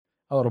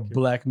I would have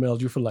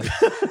blackmailed you for like.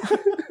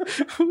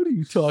 What are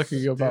you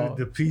talking about?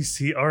 The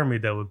PC army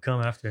that would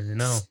come after,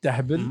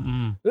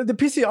 Stabbing. The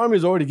PC army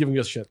is already giving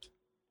us shit.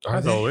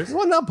 As always.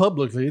 Well, not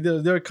publicly.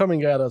 They're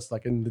coming at us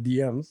like in the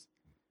DMs,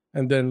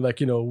 and then like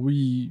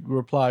we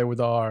reply with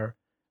our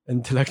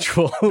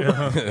intellectual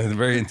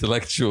very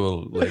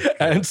intellectual, like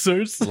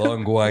answers,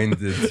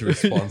 long-winded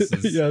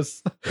responses.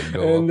 Yes,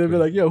 and they'll be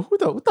like, "Yo, what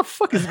the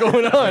fuck is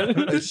going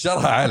on?"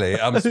 Shut Ali,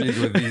 I'm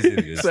speaking with these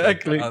idiots.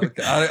 Exactly. Like,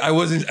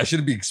 I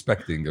shouldn't be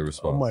expecting a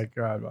response. Oh my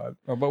god, man!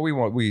 But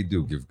we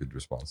do give good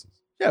responses.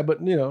 Yeah, but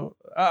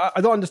I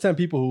don't understand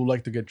people who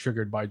like to get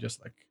triggered by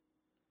just like,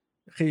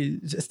 hey,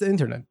 it's the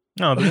internet.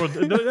 No, the world,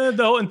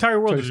 the whole entire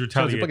world is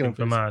Charlie, retaliating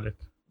from Malik.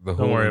 The Don't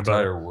whole worry about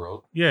entire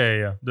world.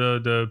 Yeah.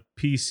 The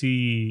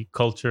PC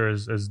culture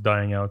is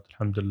dying out.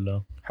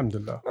 Alhamdulillah.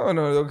 Alhamdulillah.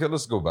 No. Okay,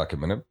 let's go back a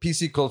minute.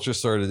 PC culture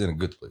started in a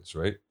good place,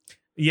 right?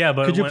 Yeah,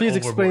 but could you it went please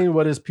overboard. explain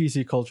what is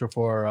PC culture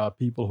for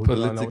people who do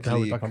not know what the hell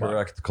we're Politically talking about?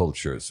 correct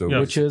culture. So, Yeah.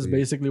 Which is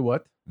basically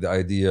what? the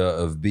idea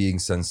of being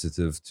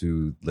sensitive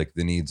to like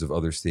the needs of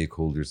other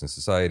stakeholders in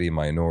society,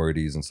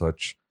 minorities and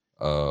such.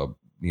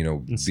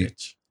 And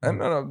such.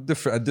 And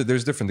different.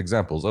 There's different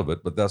examples of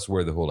it, but that's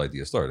where the whole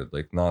idea started.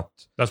 Like not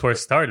That's where it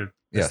started.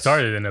 It Yes.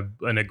 started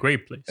in a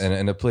great place. and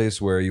in a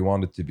place where you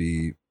want it to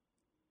be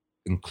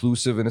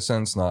inclusive in a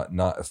sense,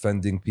 not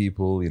offending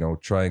people.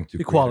 Trying to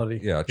Equality.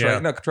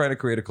 trying to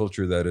create a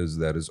culture that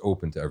is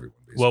open to everyone.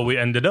 Basically. What we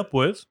ended up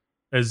with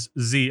is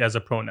Z as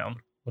a pronoun.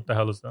 What the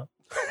hell is that?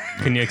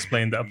 Can you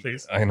explain that,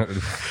 please? I know.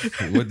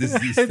 What does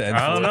Z stand for?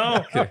 I don't know.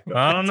 Okay.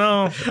 I don't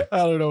know. I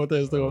don't know what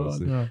that's going We'll on.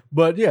 see.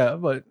 Yeah.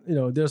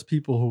 But there's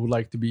people who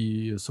like to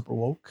be super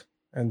woke,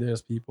 and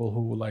there's people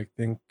who like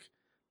think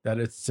that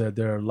it's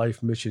their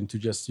life mission to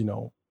just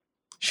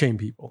shame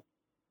people.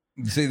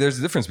 See, there's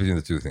a difference between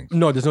the two things.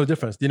 No, there's no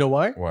difference. Do you know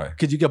why? Why?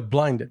 Because you get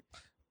blinded.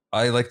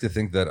 I like to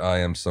think that I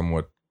am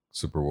somewhat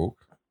super woke.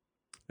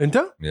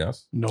 Into?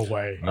 Yes. No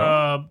way.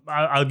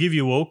 I'll give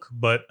you woke,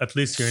 but at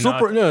least you're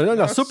Super? not. No,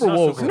 That's super not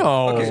woke. super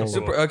No. woke. Okay, Oh.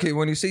 super. Okay,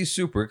 when you say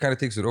super, it kind of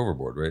takes it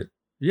overboard, right?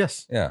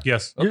 Yes. Yeah.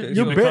 Yes. Okay,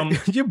 You're, so- become-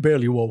 you're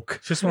barely woke.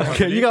 Just one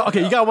Okay, you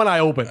got one eye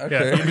open.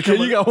 Okay. you Okay,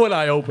 you got one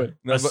eye open.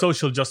 No, a but-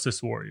 social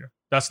justice warrior.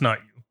 That's not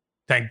you.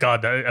 Thank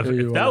God. If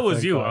You that are, was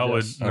thank you, God, I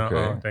would. yes. No,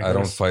 Okay. thank I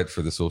don't God. fight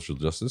for the social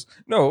justice.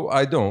 No,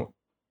 I don't.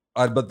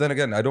 But then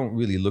again, I don't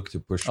really look to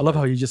push. I love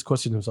how he just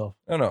questioned himself.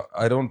 No,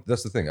 I don't.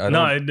 That's the thing. I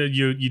No, don't.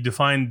 you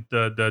defined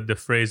the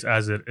phrase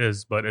as it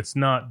is, but it's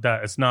not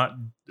that. It's not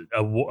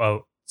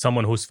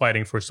someone who's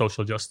fighting for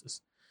social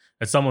justice.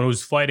 It's someone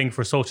who's fighting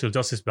for social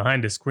justice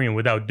behind the screen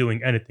without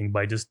doing anything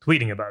by just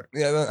tweeting about it,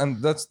 Yeah, and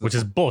that's which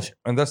is bullshit.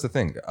 and that's the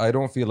thing. I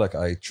don't feel like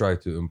I try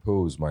to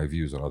impose my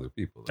views on other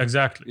people.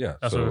 Exactly. Yeah,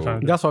 That's so- what we're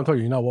trying to do. That's what I'm telling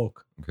you. You're not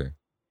woke. Okay.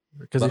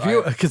 Because But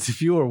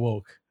if you were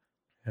woke,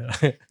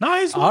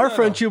 Nice. our no.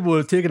 friendship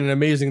would take an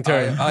amazing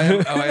turn.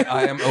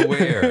 I am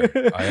aware.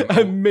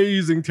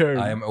 Amazing turn.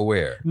 I am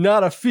aware.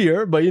 Not a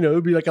fear, but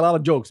it'd be like a lot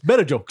of jokes,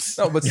 better jokes.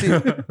 No, but see,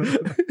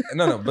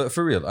 no, but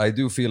for real, I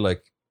do feel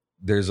like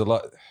there's a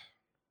lot.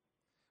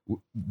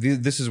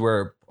 This is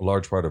where a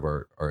large part of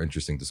our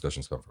interesting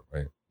discussions come from,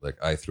 right? Like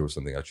I throw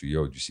something at you,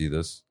 yo, did you see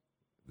this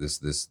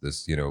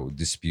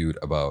dispute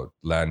about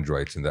land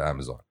rights in the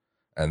Amazon,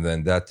 and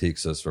then that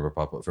takes us from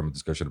a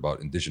discussion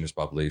about indigenous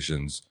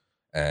populations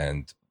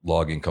and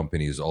logging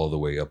companies all the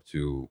way up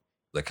to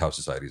like how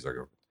societies are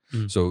governed.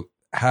 Mm. So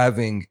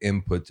having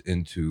input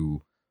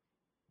into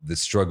the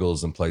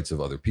struggles and plights of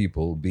other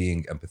people,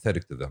 being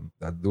empathetic to them,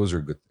 those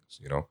are good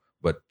things,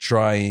 But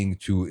trying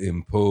to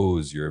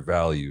impose your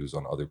values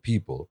on other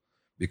people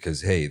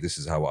because, hey, this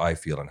is how I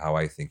feel and how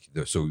I think,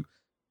 so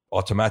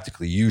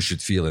automatically you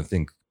should feel and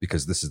think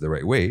because this is the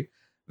right way.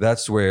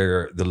 That's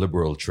where the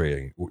liberal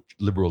train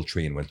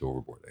went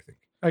overboard, I think.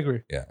 I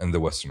agree. Yeah, in the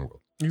Western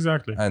world.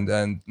 Exactly.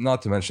 And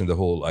not to mention the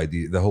whole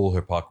idea, the whole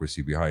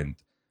hypocrisy behind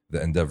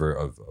the endeavor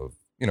of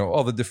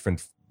all the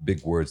different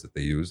big words that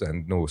they use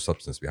and no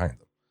substance behind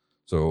them.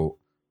 So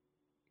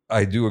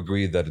I do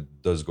agree that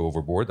it does go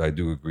overboard. I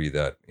do agree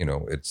that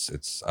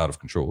it's out of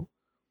control.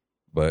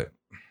 But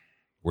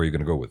where are you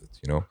going to go with it?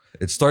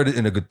 It started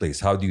in a good place.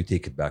 How do you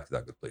take it back to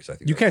that good place? I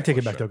think You that's can't the take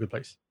it back to question. a good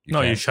place. You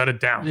can't? shut it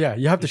down. Yeah,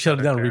 you have to shut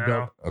it down and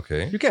rebuild.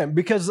 Okay. You can't,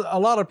 because a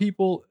lot of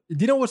people, do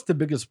you know what's the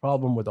biggest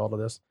problem with all of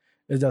this?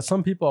 Is that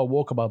some people are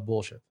woke about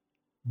bullshit.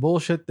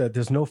 Bullshit that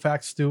there's no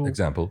facts to.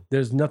 Example.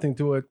 There's nothing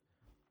to it.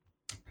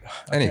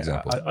 Any Okay,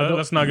 example. I don't-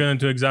 Let's not get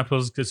into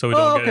examples so we Oh,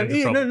 don't get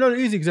okay. into trouble. No,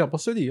 easy example.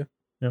 Saudiya,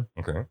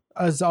 Okay.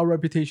 as our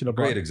reputation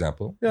abroad. Great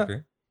example. Yeah.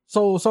 Okay.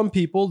 So some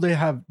people, they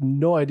have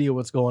no idea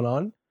what's going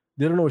on.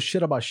 They don't know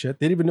shit about shit.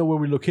 They don't even know where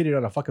we're located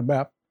on a fucking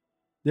map.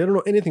 They don't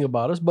know anything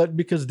about us, but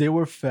because they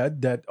were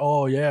fed that,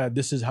 oh yeah,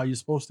 this is how you're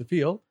supposed to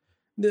feel.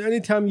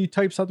 Anytime you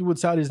type something with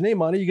Saudi's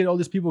name on it, you get all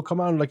these people come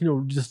out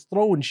and just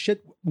throwing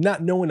shit,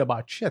 not knowing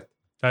about shit.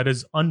 That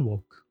is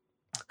unwoke.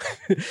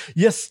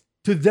 Yes,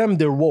 to them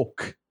they're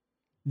woke.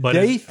 But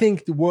They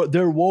think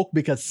they're woke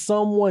because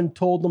someone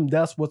told them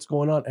that's what's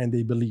going on and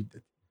they believed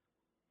it.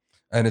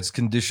 And it's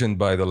conditioned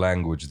by the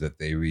language that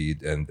they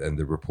read and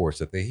the reports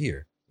that they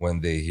hear.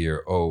 when they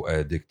hear, oh,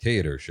 a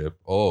dictatorship,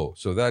 oh,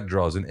 so that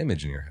draws an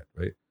image in your head,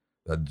 right?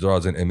 That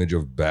draws an image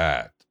of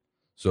bad.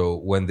 So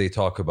when they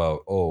talk about,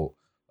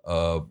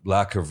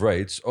 lack of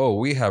rights, oh,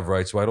 we have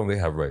rights, why don't they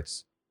have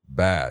rights?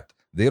 Bad.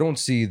 They don't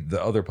see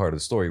the other part of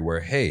the story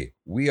where, hey,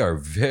 we are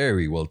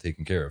very well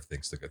taken care of,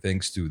 thanks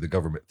to the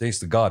government, thanks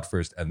to God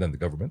first and then the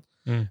government.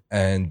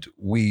 And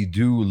we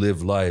do live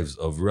lives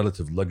of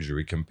relative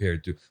luxury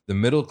compared to the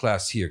middle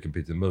class here,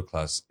 compared to the middle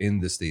class in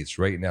the States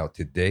right now,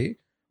 today,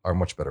 are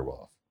much better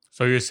off.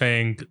 So you're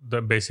saying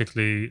that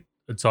basically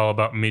it's all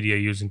about media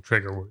using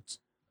trigger words.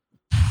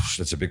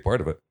 That's a big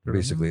part of it.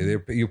 Basically,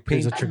 you It's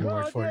paint a trigger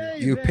word for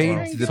you. you paint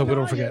So we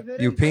don't forget.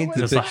 you paint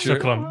the صح، picture.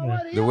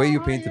 شكراً. The way you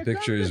paint the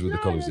picture is with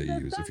the colors that you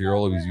use. If you're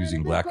always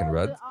using black and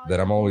red, then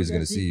I'm always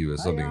going to see you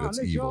as something that's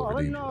evil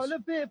or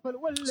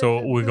dangerous. So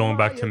we're going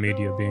back to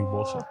media being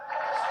bullshit.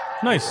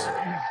 Nice.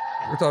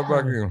 We're talking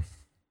about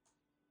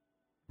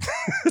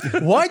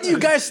Why do you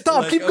guys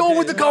stop? Keep going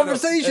with the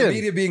conversation.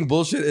 Media being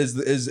bullshit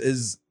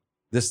is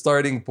the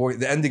starting point,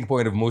 the ending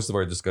point of most of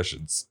our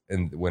discussions,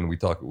 and when we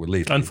talk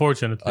lately.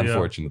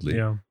 Unfortunately.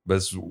 Yeah.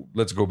 But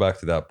let's go back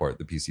to that part,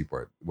 the PC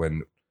part.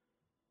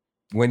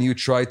 When you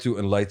try to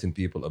enlighten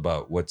people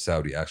about what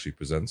Saudi actually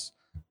presents,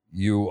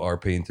 you are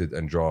painted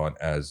and drawn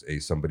as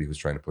somebody who's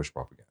trying to push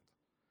propaganda.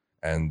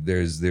 And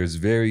there's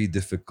very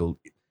difficult.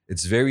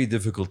 It's very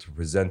difficult to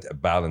present a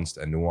balanced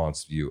and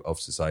nuanced view of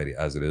society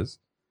as it is.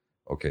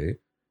 Okay,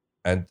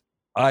 and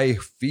I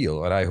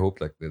feel and I hope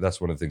like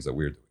that's one of the things that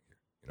we're doing here.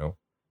 You know,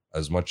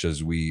 as much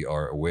as we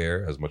are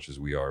aware, as much as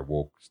we are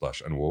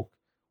woke/unwoke,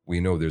 we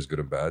know there's good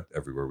and bad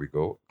everywhere we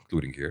go,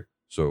 including here.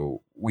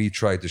 So we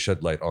try to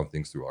shed light on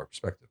things through our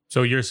perspective.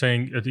 So you're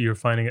saying that you're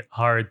finding it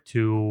hard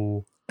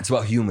to It's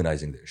about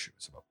humanizing the issue.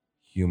 It's about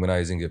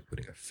humanizing it,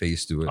 putting a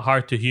face to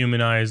it.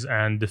 humanize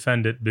and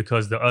defend it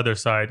because the other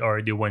side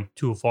already went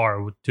too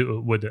far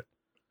with it.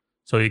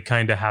 So you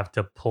kind of have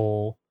to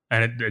pull,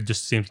 and it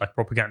just seems like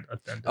propaganda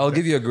at the end. I'll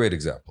give you a great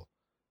example.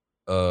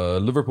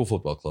 Liverpool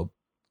Football Club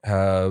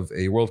have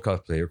a World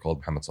Cup player called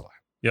Mohamed Salah.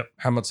 Yep.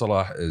 Mohamed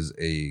Salah is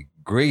a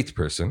great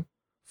person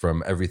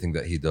from everything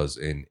that he does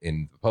in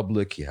the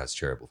public. He has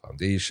charitable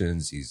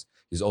foundations.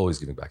 He's always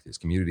giving back to his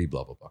community,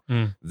 blah, blah,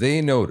 blah.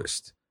 They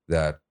noticed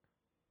that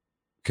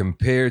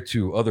compared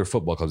to other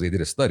football clubs, they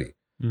did a study.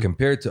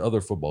 Compared to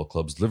other football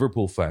clubs,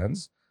 Liverpool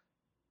fans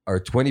are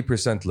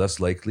 20% less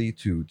likely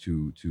to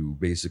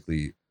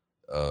basically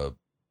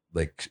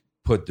like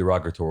put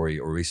derogatory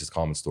or racist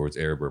comments towards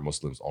Arab or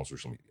Muslims on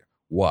social media.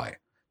 Why?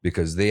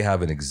 Because they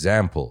have an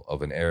example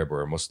of an Arab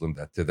or a Muslim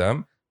that to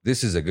them,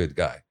 this is a good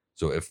guy.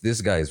 So if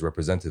this guy is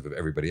representative of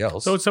everybody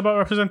else. So it's about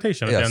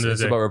representation at the end of the day.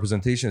 It's about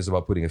representation. It's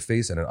about putting a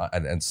face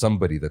and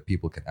somebody that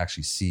people can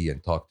actually see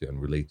and talk to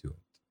and relate to,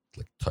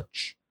 like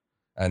touch.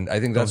 And I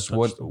think that's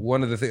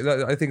one of the things.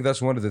 I think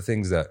that's one of the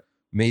things that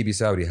maybe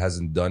Saudi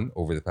hasn't done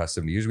over the past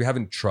 70 years. We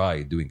haven't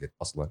tried doing it,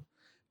 aslan.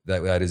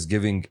 That is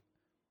giving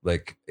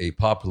like a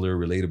popular,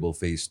 relatable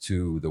face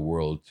to the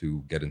world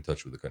to get in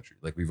touch with the country.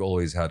 Like we've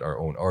always had our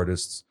own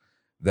artists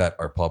that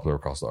are popular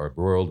across the Arab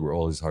world. We're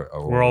always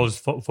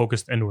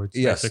focused inwards.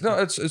 Yes, basically.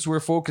 no, it's we're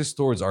focused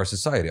towards our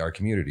society, our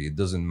community. It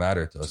doesn't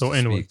matter to us to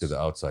speak to the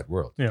outside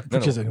world. Yeah,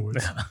 Which is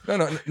inwards.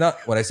 No, not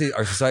when I say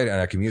our society and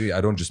our community.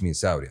 I don't just mean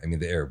Saudi. I mean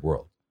the Arab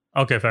world.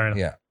 Okay, fair enough.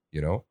 Yeah,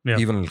 Yeah.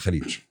 even Al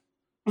Khalij.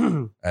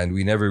 And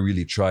we never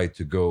really tried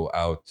to go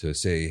out to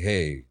say,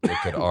 "Hey,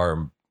 look at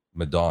our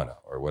Madonna"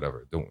 or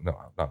whatever.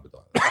 Not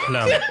Madonna.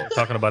 Ahlam.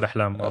 Talking about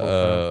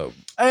Ahlam.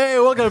 Hey,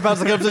 welcome to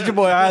Pastor Cups. It's your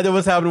boy Ida.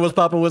 What's happening? What's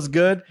popping? What's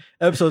good?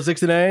 Episode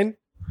 69.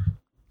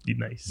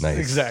 Nice.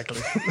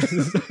 Exactly.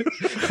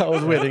 I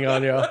was waiting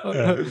on you.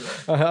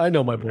 I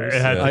know my voice.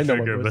 I know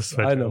my voice.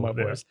 I know my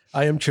voice.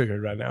 I am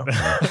triggered right now.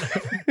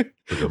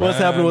 What's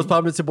happening? What's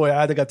popping? It's your boy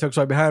Ida. Got Turks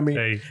right behind me.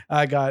 Hey.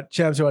 I got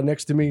Chamsy right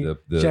next to me.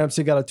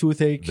 Chamsy got a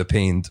toothache. The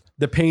pain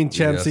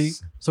Chamsy.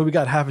 Yes. So we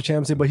got half a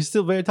Chamsy, but he's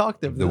still very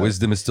talkative. The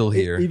wisdom is still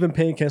here. Even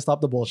pain can't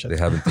stop the bullshit. They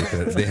haven't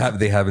taken it.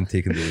 They haven't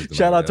taken the wisdom.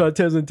 Shout out to our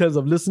tens and tens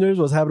of listeners.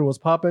 What's happening? What's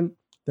popping?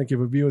 Thank you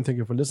for viewing. Thank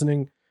you for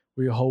listening.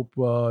 We hope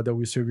that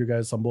we serve you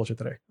guys some bullshit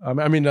today.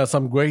 I mean,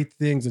 some great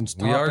things and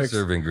topics. We are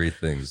serving great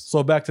things.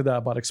 So back to that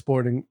about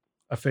exporting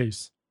a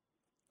face.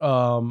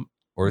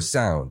 Or a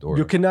sound. Or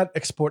you cannot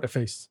export a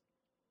face.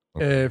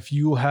 Okay. If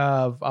you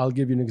have, I'll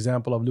give you an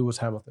example of Lewis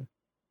Hamilton.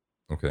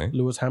 Okay.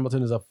 Lewis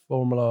Hamilton is a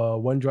Formula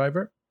One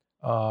driver,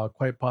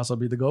 quite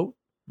possibly the GOAT,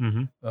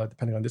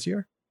 depending on this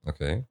year.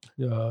 Okay.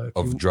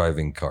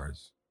 Driving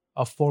cars.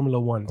 Of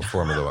Formula One. Of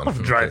Formula One.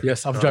 Of driving.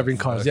 Yes, of driving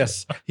cars.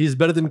 Yes. He's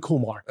better than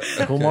Kumar.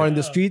 Kumar in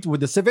the street with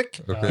the Civic,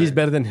 he's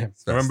better than him.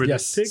 Remember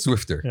yes. this?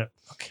 Swifter. Yeah.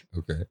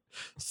 Okay.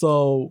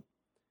 So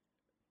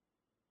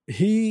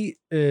he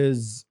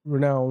is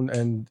renowned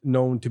and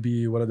known to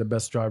be one of the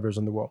best drivers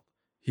in the world.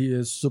 He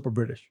is super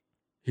British.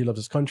 He loves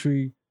his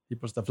country. He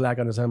puts the flag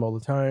on his hand all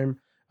the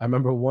time. I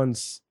remember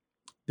once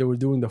they were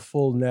doing the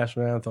full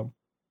national anthem,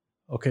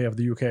 of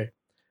the UK.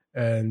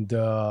 And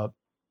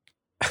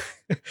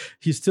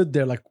he stood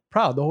there like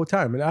proud the whole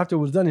time. And after it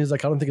was done, he's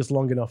like, I don't think it's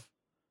long enough.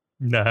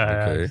 Nah.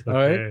 Okay. All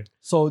right.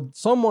 So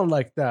someone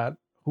like that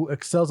who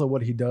excels at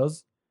what he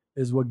does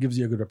is what gives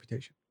you a good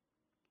reputation.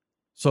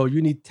 So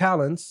you need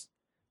talents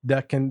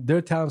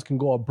their talents can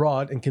go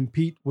abroad and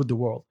compete with the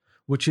world,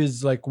 which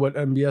is like what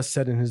MBS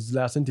said in his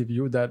last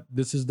interview, that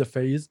this is the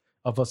phase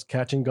of us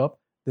catching up.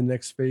 The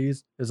next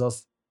phase is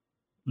us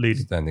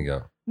leading. Standing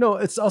out. No,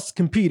 it's us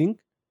competing,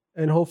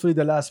 and hopefully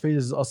the last phase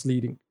is us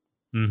leading.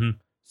 Mm-hmm.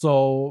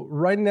 So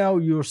right now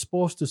you're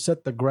supposed to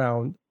set the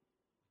ground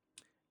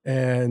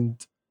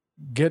and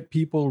get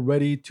people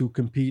ready to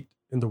compete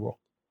in the world.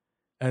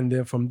 And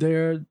then from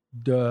there,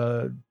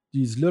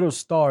 these little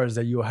stars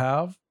that you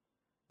have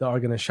that are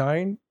going to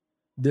shine,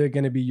 they're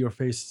going to be your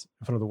face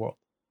in front of the world.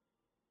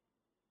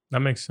 That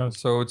makes sense.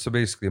 So it's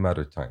basically a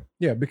matter of time.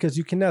 Yeah, because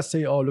you cannot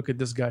say, oh, look at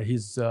this guy.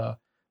 He's the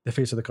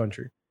face of the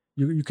country.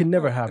 You can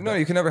never have No, that.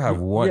 you can never have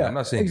one. Yeah, I'm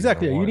not saying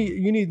exactly. you can have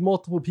You need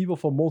multiple people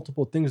for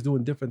multiple things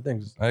doing different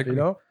things. I agree. You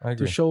know, one. I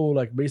agree. to show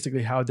like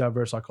basically how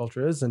diverse our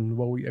culture is and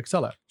what we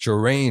excel at. Show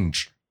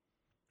range.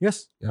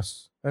 Yes,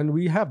 Yes, and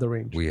we have the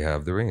range. we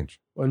have the range.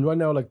 And right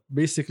now, like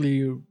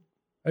basically,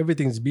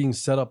 everything's being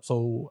set up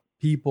so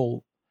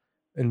people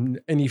in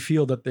any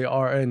field that they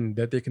are in,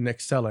 that they can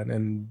excel in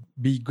and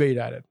be great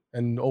at it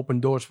and open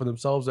doors for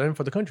themselves and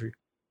for the country.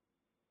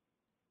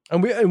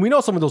 And we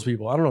know some of those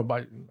people. I don't know,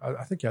 but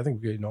I think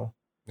we know.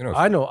 You know,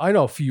 I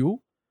know a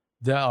few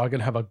that are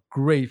gonna have a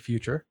great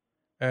future,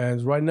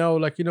 and right now,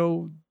 like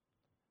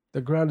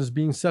the ground is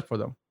being set for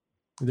them.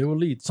 They will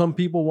lead. Some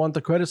people want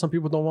the credit. Some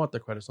people don't want the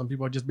credit. Some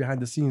people are just behind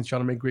the scenes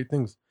trying to make great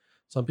things.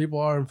 Some people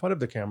are in front of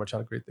the camera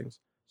trying to great things.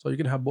 So you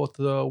can have both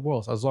the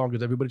worlds as long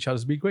as everybody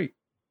tries to be great.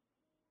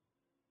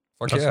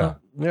 fuck That's yeah.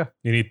 not- Yeah,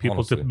 You need people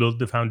Honestly. to build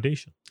the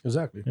foundation.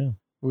 exactly. Yeah.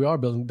 We are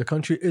building. The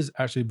country is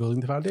actually building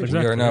the foundation.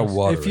 Exactly. We are now Yes.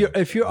 watering.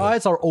 If your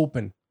eyes are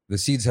open, The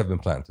seeds have been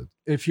planted.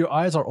 if your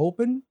eyes are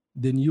open,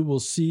 then you will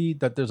see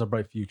that there's a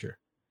bright future.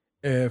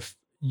 If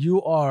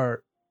you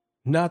are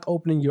not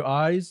opening your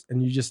eyes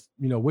and you just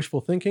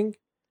wishful thinking,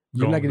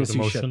 you're not going to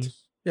see shit.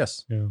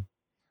 Yes. Yeah.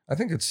 I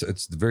think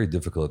it's very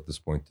difficult at this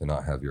point to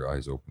not have your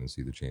eyes open and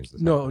see the change.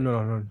 That's No.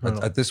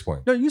 happening. At this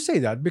point, No, you say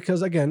that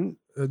because again,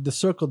 the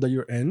circle that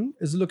you're in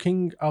is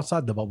looking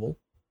outside the bubble.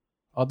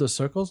 Other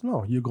circles,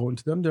 no, you go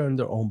into them; they're in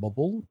their own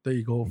bubble.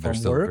 They go they're from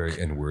still work very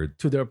inward.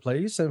 to their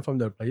place, and from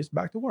their place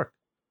back to work.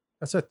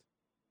 That's it.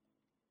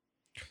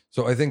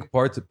 So I think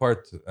part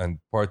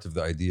of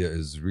the idea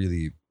is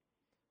really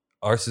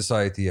our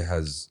society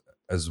has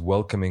as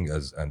welcoming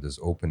and as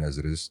open as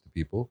it is to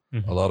people.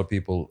 Mhm. A lot of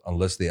people,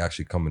 unless they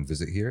actually come and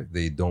visit here,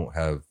 they don't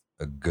have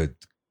a good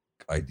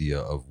idea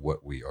of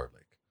what we are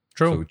like.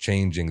 True. So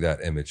changing that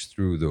image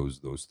through those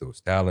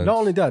talents. Not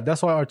only that,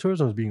 that's why our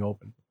tourism is being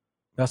open.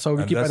 That's why we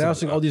And keep that's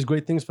announcing all these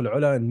great things for the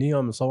Ula and Neom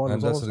and so on and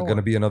and so on. that's and so going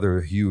to on. be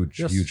another huge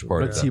Yes,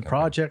 part Let's of see that campaign.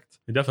 project.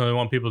 You definitely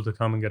want people to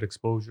come and get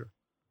exposure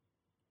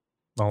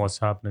on what's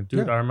happening.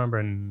 Dude, Yeah. I remember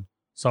in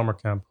summer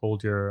camp,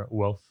 Hold Your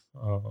Wealth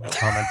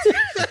comment.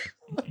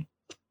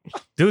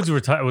 Dudes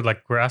were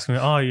asking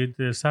me, oh,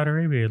 you're Saudi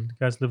Arabia, you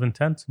guys live in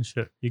tents and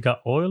shit. You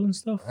got oil and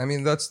stuff? I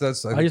mean, that's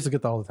I used to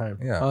get that all the time.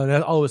 Yeah. And I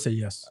always say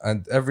yes.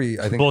 and I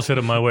think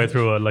Bullshitted my way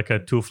through a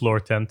 2-floor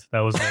tent. That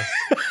was nice.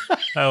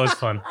 That was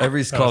fun.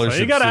 every That was fun. scholarship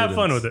You gotta have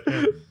fun student with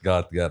it.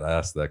 Yeah. got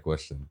asked that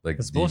question. Like,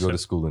 It's do you go to bullshit.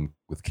 school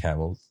with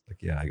camels?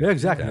 Like, yeah, I got Yeah,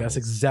 exactly. camels.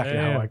 That's exactly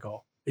Yeah, how yeah. I go.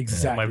 My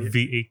Exactly.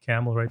 V8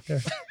 camel right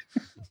there.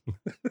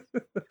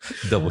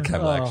 double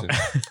camel Oh.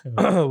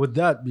 action. With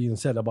that being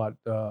said about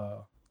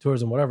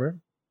tourism, whatever,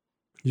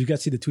 you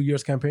guys see the 2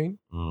 years campaign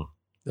Mm.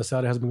 that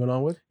Saudi has been going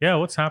on with? Yeah,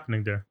 what's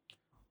happening there?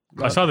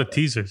 I saw the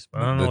teasers,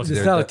 but I don't know what's It's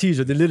They're- not a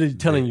teaser. They're literally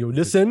telling you,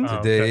 listen, Oh,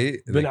 Today,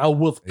 Ben Al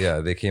Wilf.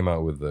 they came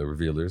out with the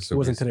revealers. So It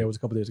wasn't today. basically- It was a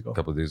couple days ago. a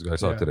couple of days ago. I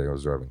saw it Yeah. today. I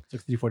was driving.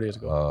 3-4 days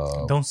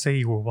ago. Don't say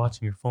you were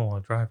watching your phone while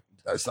driving.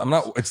 I'm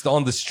not. It's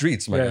on the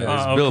streets, man. Yeah, There's yeah.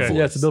 Ah, okay. billboards.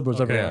 Yeah, it's the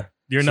billboards Okay. everywhere.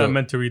 You're So- not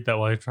meant to read that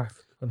while you're driving.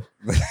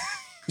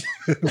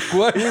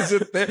 Why is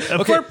it there?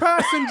 Okay, For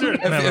passenger.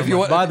 if you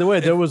want, By the way,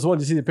 there was one.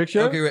 You see the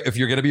picture? okay, if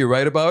you're gonna be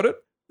right about it,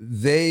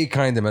 they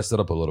kind of messed it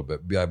up a little bit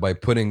by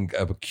putting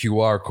a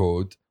QR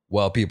code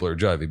while people are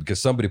driving,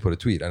 because somebody put a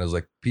tweet and it was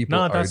like, people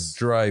No, are that's-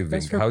 driving.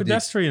 That's for How do you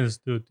pedestrians,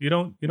 dude. You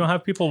don't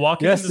have people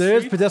walking Yes, in the there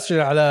is street.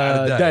 pedestrian على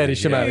على الدائري الدائري.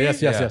 الشمالي. Yeah,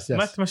 Yes, yes, yeah. yes,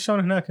 ما yes. تمشون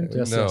هناك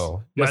انتم. Yes,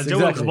 No. مع Yes, جو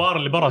exactly. الغبار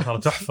اللي برا ترى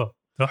تحفه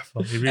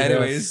يبيلي.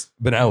 Anyways,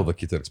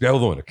 بنعوضك يا تركس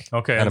بيعوضونك.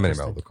 Okay, انا ماني interesting.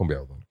 معوضك هم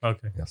بيعوضونك.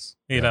 Okay. Yes.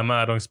 Yeah,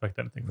 I don't expect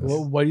anything.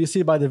 What you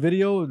see by the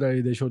video,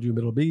 they showed you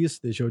Middle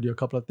Beast. They showed you a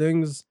couple of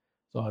things.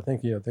 So I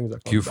think, things are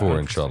coming Q4 back.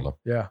 inshallah.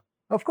 Yeah.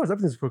 Of course,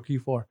 everything's for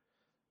Q4.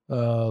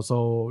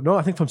 So, no,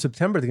 I think from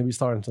September they're going to be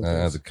starting some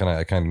things.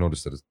 I kind of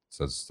noticed that it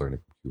says starting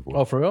Q4.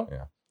 Oh, for real?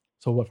 Yeah.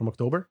 So what, from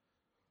October?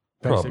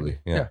 Probably.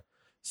 Yeah.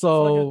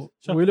 So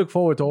Sure. we look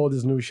forward to all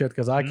this new shit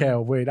because I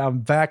can't wait. I'm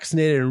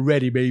vaccinated and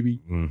ready, baby.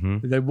 Mm-hmm.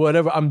 Like,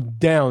 whatever, I'm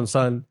down,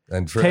 son.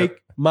 And for Take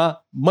my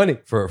money.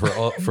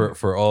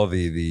 for all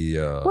the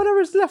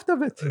Whatever's left of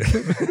it.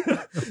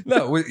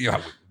 no,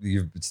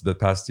 it's the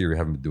past year we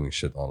haven't been doing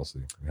shit.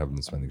 Honestly, we haven't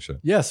been spending shit.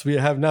 Yes, we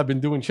have not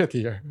been doing shit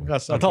here.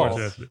 Yes, at all.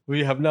 Unfortunately. We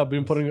have not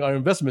been putting our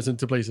investments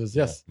into places.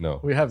 Yes, No.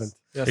 we haven't.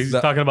 Yes, He's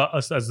talking about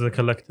us as the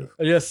collective.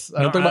 yes.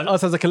 I'm No, talking about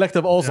us as a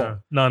collective also. Yeah.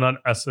 No, not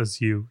us as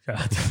you.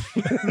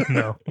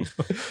 no.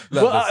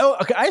 لا, Well,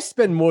 okay, I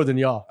spend more than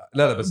y'all,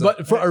 لا, بس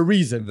but for a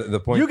reason. the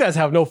point. You guys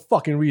have no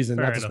fucking reason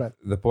Fair not to enough. spend.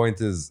 The point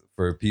is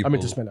for people.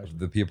 to spend,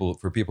 actually.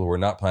 For people who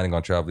are not planning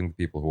on traveling,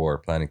 people who are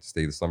planning to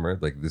stay this summer.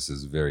 Like this is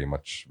very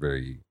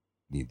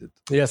needed.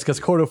 Yes, because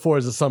quarter 4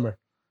 is the summer.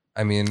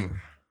 I mean,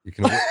 you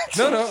can.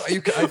 no.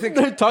 You can, I think.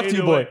 Talk to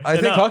you, boy.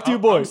 Talk to you,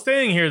 I'm boy.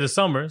 staying here this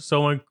summer, so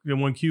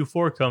when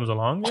Q4 comes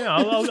along,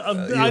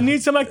 I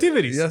need some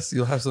activities. Yes,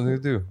 you'll have something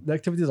to do. The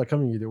activities are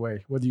coming either way,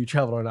 whether you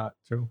travel or not.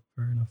 True.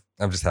 Fair enough.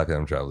 I'm just happy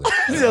I'm traveling.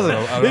 He doesn't.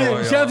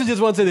 Shamsi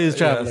just wants to say he's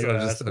traveling.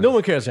 Yes, No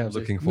one cares, Shamsi.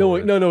 Looking No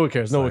one, forward. no one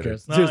cares. No one Excited.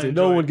 cares. No, Seriously,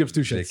 no enjoy one it. gives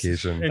two shits.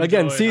 Vacation.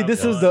 Again, Enjoy, see, have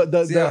this is fun.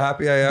 the See how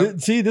happy I am.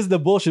 see, this is the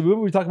bullshit.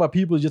 Remember we talk about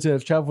people just gonna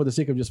travel for the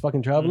sake of just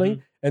fucking traveling,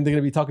 and they're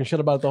gonna be talking shit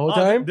about it the whole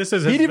time. This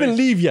is He his didn't even face.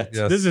 leave yet.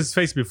 Yes. This is his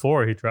face before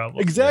he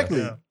traveled. Exactly.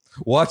 Yeah.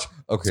 Watch.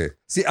 Okay.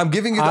 See, I'm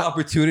giving you the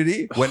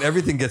opportunity when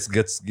everything gets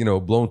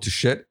blown to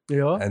shit,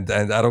 Yeah. and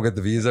I don't get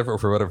the visa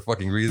for whatever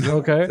fucking reason.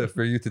 Okay.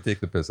 For you to take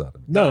the piss out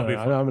of me. No, That'll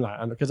be I'm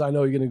not. Because I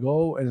know you're gonna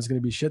go and it's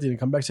gonna be shit. You're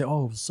gonna come back and say,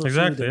 "Oh, it was so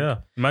Exactly. sweet. Yeah.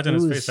 Imagine It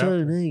his was face. so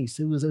after. nice.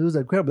 It was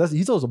incredible."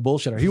 He's always a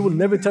bullshitter. He will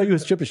never tell you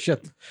his trip is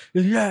shit.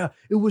 Yeah,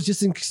 it was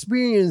just an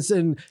experience.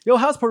 And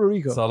how's Puerto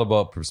Rico? It's all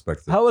about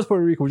perspective. How was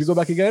Puerto Rico? Would you go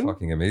back again?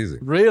 Fucking amazing.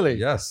 Really?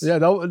 Yes. Yeah.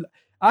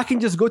 I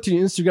can just go to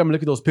your Instagram and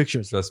look at those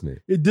pictures. Trust me.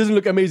 It doesn't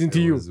look amazing to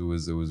you.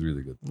 It was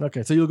really good.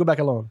 Okay, so you'll go back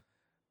alone.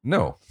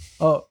 No.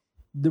 Oh,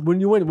 when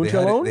you went, They you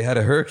had, alone? they had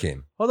a hurricane.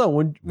 Hold on.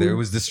 When It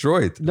was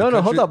destroyed. no,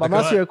 hold up. I'm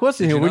asking you a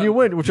question Did here. you When not- you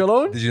went, were you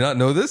alone? Did you not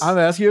know this? I'm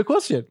asking you a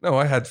question. No,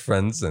 I had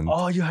friends and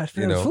Oh, you had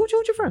friends. know, Who's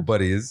your friend?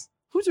 buddies.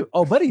 Who's your?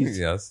 Oh, buddies.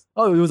 Yes.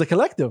 Oh, it was a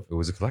collective. It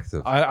was a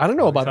collective. I don't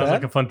know about Sounds that.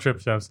 like a fun trip,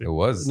 Shamsi. It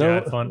was. No, Yeah,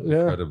 had fun. Yeah.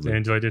 Incredibly. You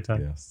enjoyed your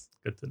time. Yes.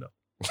 Good to know.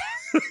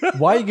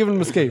 Why are you giving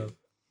him escape?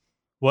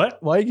 What?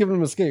 Why are you giving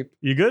him escape?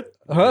 You good?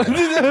 Huh?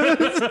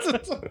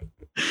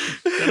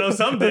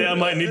 Someday I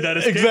might need that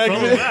escape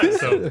Exactly. from back.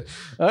 So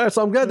All right,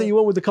 so I'm glad that you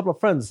went with a couple of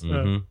friends.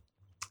 Mm-hmm.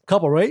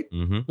 Couple, right?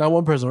 Mm-hmm. Not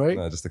one person, right?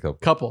 No, just a couple.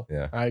 Couple.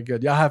 Yeah. All right,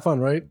 good. Y'all have fun,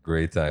 right?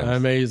 Great times.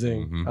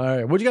 Amazing. Mhm. All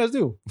right, what'd you guys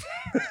do?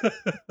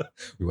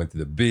 We went to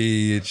the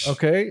beach.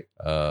 Okay.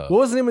 What What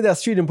was the name of that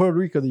street in Puerto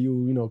Rico that you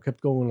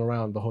kept going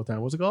around the whole time?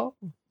 What's it called?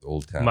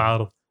 Old Town.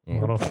 معروف.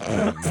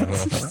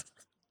 Mhm.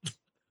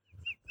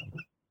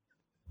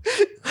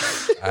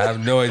 I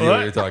have no idea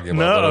what you're talking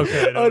about. No, but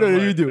okay. Oh no,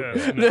 you do.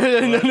 Yeah,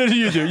 No,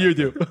 you do. You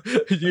do.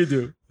 You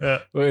do. Yeah.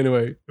 Well,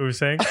 anyway, What were we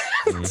saying?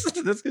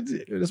 let's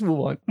continue. Let's move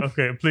on.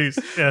 Okay, please.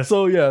 Yes.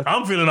 So yeah,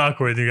 I'm feeling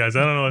awkward, you guys.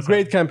 I don't know what's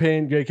great campaign,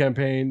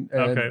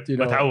 and Okay.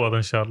 بتعوض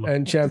ان شاء الله.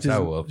 and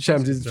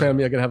Shamsi's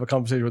family. I can have a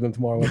conversation with them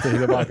tomorrow once they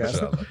hear the podcast.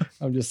 Inshallah.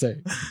 I'm just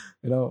saying.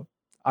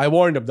 I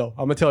warned him though.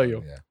 I'm gonna tell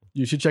you. Yeah.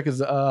 You should check his.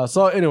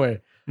 So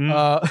anyway,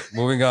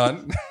 Moving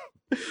on.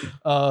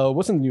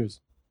 what's in the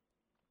news?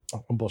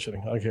 Oh, I'm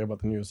bullshitting. I don't care about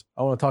the news.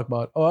 I want to talk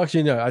about. Oh,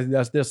 actually, no.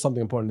 There's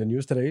something important in the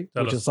news today,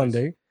 Tell which us, is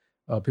Sunday.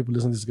 People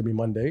listening, this is gonna be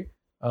Monday.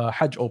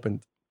 Hajj opened.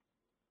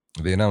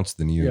 They announced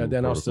the new. Yeah, they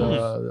announced.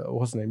 protocol.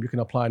 What's the name? You can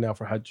apply now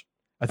for Hajj.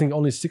 I think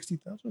only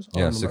 60,000.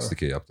 Yeah,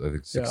 60K up to, I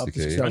think Yeah, up to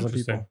 60K 60,000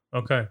 Interesting. people.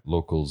 Okay.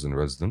 locals and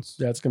residents.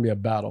 Yeah, it's gonna be a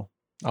battle.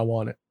 I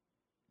want it.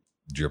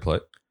 Did you apply?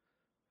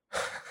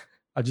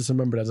 I just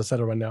remembered as I said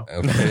it right now.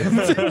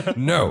 Okay.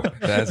 No.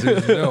 The answer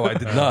is no, I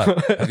did not.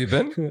 Have you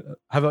been?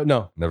 Have I? No,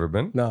 Never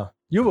been? no.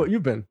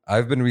 You've been.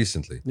 I've been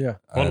recently. Yeah.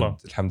 And Wallah.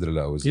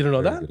 Alhamdulillah, it was You don't know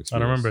a very that? good I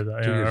experience. remember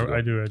that. 2 years Yeah, ago.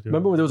 I do.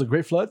 Remember when there was a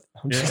great flood?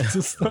 Yeah.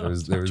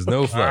 There was no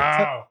flood.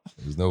 Wow.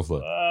 There was no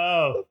flood.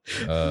 Wow.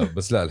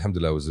 بس لا الحمد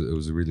لله it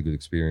was a really good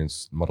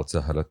experience. مرة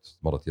سهلت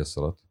مرة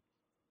يسرت.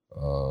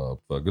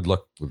 But good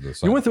luck with the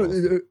You went sign-up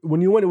process. through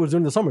when you went. It was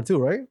during the summer too,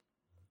 right?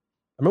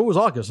 I remember it was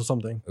August or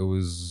something. It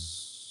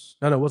was.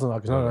 No, it wasn't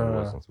August. No. It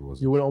wasn't. It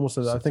wasn't. You went almost,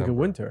 I think, in September.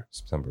 winter,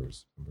 September.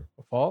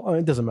 fall. Oh,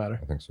 it doesn't matter.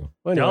 I think so.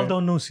 Well, Y'all anyway,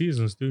 don't know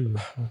seasons, do you?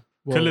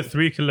 well, كل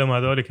الثري كلهم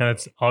هذول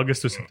كانت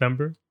August to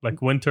September,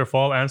 like winter,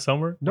 fall, and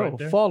summer. no, right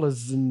there? fall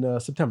is in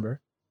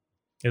September.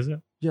 Is it?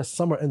 Yes,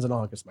 summer ends in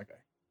August, my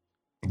guy.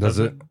 Does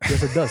it?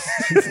 Yes, it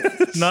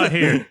does. Not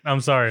here.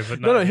 I'm sorry, but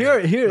No, not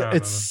here No,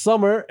 it's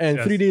summer and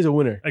Yes. 3 days of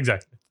winter.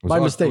 Exactly. It was By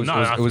Aug- mistake. It was, No, it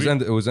was, no, it was three-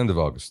 end. It was end of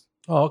August.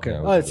 Oh, okay. Yeah,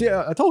 it was- See,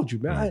 I told you,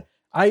 man. Yeah.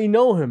 I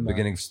know him. Man.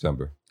 Beginning of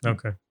September.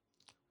 Okay.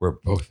 We're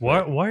both.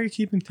 Why are you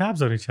keeping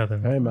tabs on each other?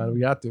 Hey, man,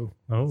 we got to.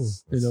 Oh.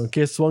 In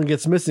case one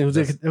gets missing,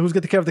 who's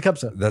got to care of the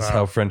capsa? That's Wow.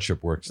 how friendship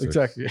works. Sir.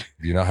 Exactly.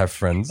 Do you not have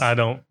friends? I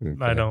don't.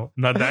 I don't.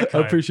 Not that I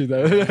kind. appreciate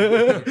that.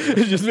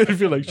 It just made me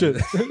feel like shit.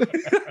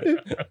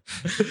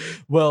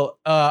 Well,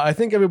 I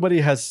think everybody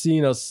has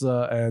seen us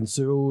and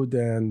Saud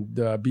and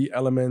B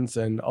Elements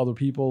and other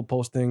people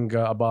posting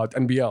about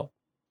NBL.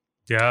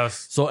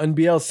 Yes. So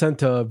NBL sent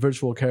a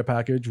virtual care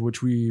package, which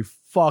we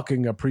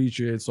fucking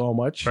appreciate it so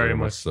much. Very Very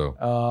much. much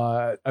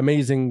so.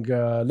 Amazing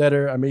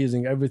letter,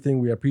 amazing everything.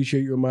 We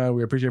appreciate you, man.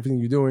 We appreciate everything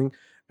you're doing.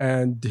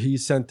 And he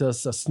sent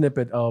us a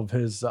snippet of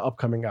his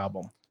upcoming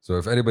album. So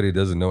if anybody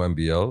doesn't know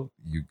MBL,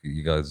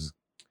 you guys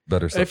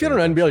better stop. If you don't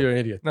know paying NBL, attention. you're an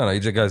idiot. No,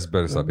 you guys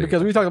better stop. paying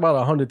Because we talked about it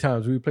 100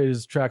 times. We played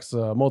his tracks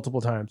multiple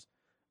times.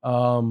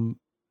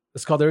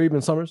 It's called The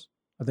Arabian Summers,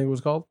 I think it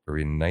was called.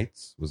 Arabian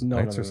Nights was it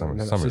Nights or Summers?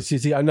 no. Summers.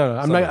 See, I'm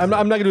not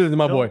Summers, gonna do that to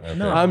my No, boy. Okay.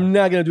 no. I'm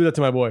not gonna do that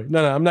to my boy.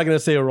 No, I'm not gonna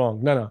say it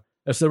wrong. No.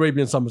 It's The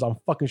Arabian Summers. I'm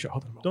fucking sure.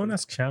 Hold on. Don't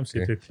ask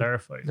Shamsi to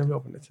clarify. Let me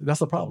open it. That's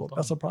the problem.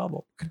 That's the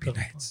problem. Could be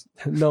Nights.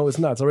 No, it's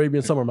not. It's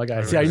Arabian Summer, my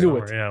guy. See, I knew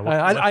it. Yeah,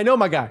 I know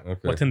my guy.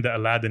 Okay. what in the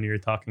Aladdin you're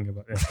talking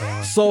about?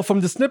 Yeah, So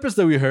from the snippets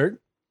that we heard,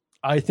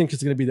 I think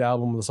it's gonna be the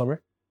album of the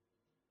summer,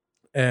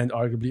 and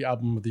arguably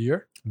album of the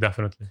year.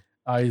 definitely.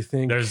 I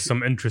think There's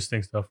some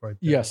interesting stuff right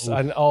there. yes, Oof.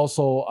 and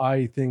also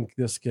I think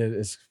this kid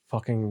is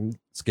fucking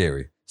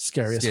Scary.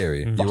 scary. as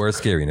Scary. Mm. You are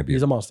scary, Nabil.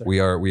 He's a monster. We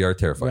are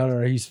terrified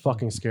No, he's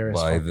fucking scary.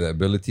 As by fuck. the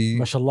ability.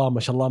 Mashallah,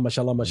 man. Shout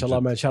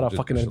out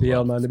fucking Mashallah.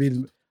 NBL, man.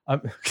 Nabil,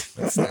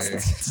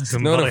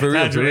 No, for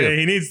real, for real.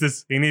 He needs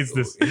this. He needs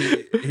this. He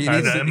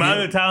needs The to- amount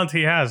of talent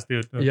he has,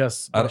 dude.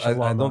 yes. I mashallah,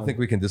 don't man. think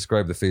we can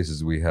describe the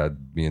faces we had,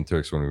 me and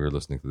Turks, when we were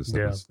listening to this.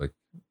 Yeah. It's like,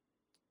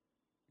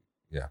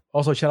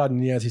 Also, shout out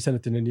Niaz. He sent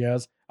it to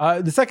Niaz.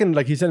 The second,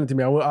 he sent it to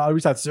me, I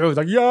reached out to Saud.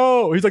 Like,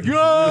 yo! He's like,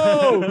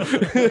 yo!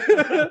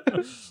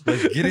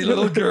 Like giddy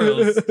little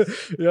girls.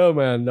 Yo,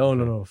 man.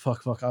 No.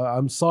 Fuck.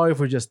 I'm sorry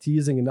for just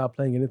teasing and not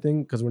playing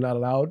anything because we're not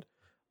allowed.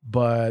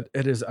 But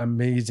it is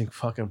amazing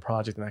fucking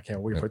project and I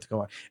can't wait for it to go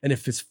on. And it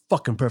fits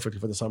fucking perfectly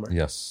for the summer.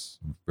 Yes,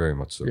 very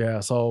much so.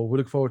 Yeah, so we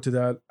look forward to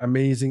that.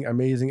 Amazing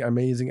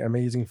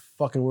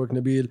fucking work,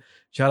 Nabil.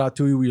 Shout out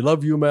to you. We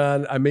love you,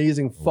 man.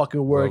 Amazing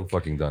fucking work. Well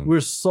fucking done.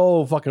 We're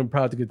so fucking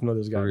proud to get to know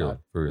this guy. For real. man.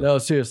 For real. No,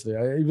 seriously.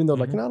 Even though,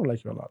 Mhm. I don't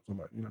like you a lot, so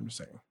much, I'm just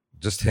saying.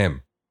 Just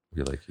him.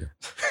 We like you.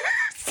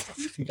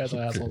 You guys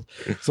are assholes.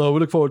 So we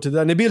look forward to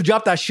that. Nabil,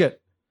 drop that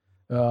shit.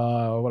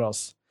 What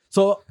else?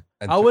 So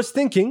And I was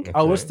thinking.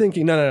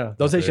 Okay. No.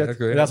 Don't say Okay, shit.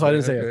 okay, That's why I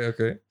didn't okay, say it.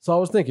 Okay. So I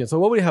was thinking. So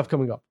what do we have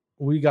coming up?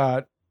 We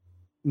got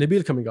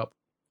Nabil coming up.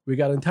 We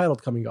got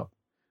Entitled coming up.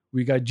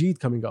 We got Jeet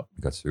coming up.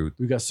 We got sued.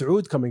 We got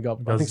Saud coming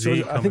up. got Z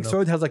I think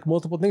coming Saud has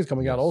multiple things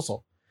coming out Yes.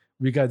 also.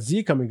 We got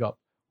Z coming up.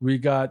 We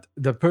got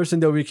the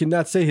person that we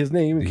cannot say his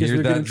name in Do you case hear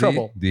we get in that,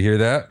 trouble. Do you hear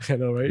that? I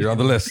know, right? You're on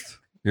the list.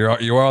 You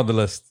are on the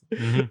list.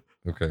 Mhm.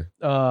 Okay.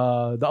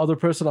 The other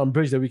person on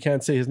Bridge that we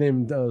can't say his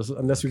name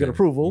unless we get Okay.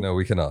 approval. No,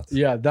 we cannot.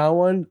 Yeah, that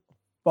one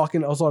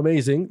fucking also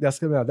amazing. That's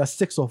coming out. That's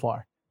 6 so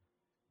far.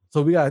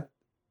 So we got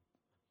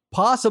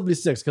possibly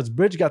 6 because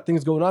Bridge got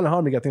things going on and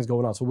Harmony got things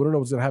going on. So we don't know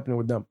what's gonna happen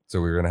with them.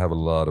 So we're gonna have a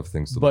lot of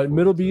things to look But forward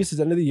Middle to. Beast is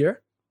end of the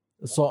year.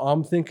 So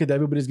I'm thinking that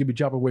everybody's gonna be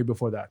dropping way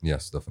before that.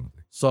 Yes,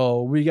 definitely.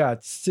 So we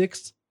got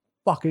 6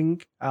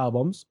 fucking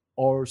albums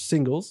or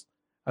singles.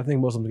 I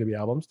think most of them are gonna be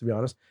albums, to be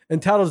honest.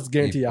 And Title's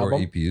guaranteed Or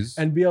album. EPs.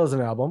 NBL is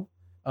an album.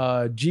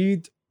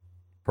 Jeed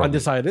Probably.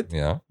 undecided,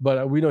 Yeah.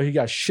 but we know he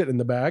got shit in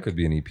the bag. Could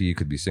be an EP,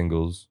 could be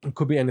singles. It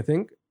could be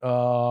anything.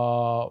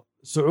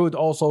 Saud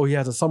also, he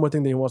has a summer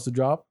thing that he wants to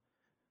drop.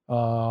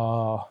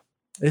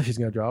 If he's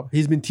gonna drop,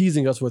 he's been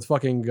teasing us with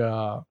fucking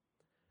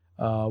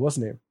what's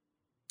the name?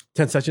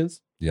 10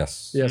 Sessions.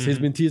 Yes. Yes, he's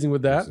Mhm. been teasing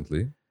with that.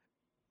 Recently.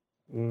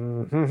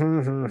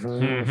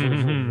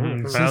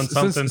 Found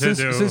something to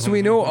do. Since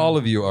we know all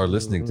of you are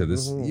listening to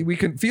this, Mhm. we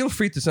can feel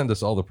free to send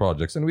us all the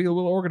projects and we'll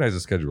organize a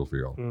schedule for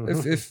y'all.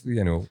 Mhm. If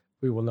you know,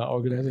 We will not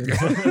organize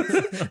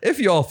it. if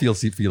you all feel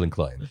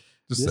inclined.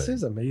 Just This say.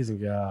 is amazing.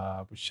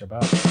 Yeah,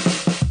 Shabab.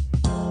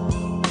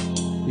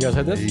 You guys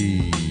heard this?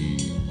 Hey.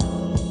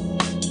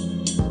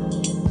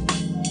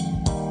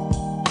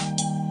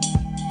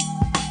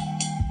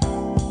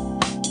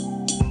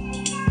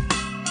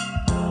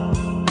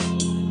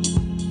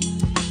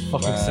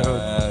 Fucking Saud.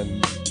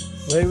 Man.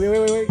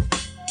 Wait.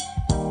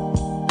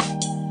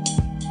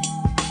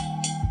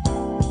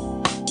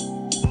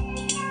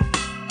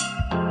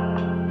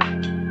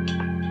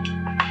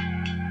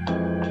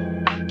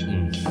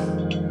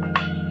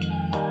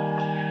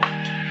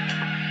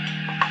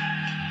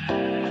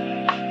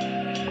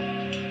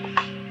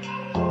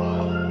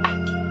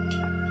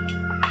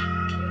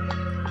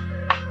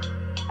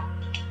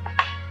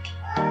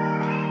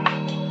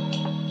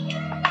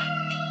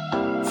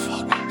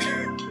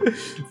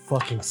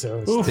 Fucking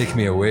Saud. Take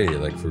me away,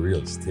 like for real.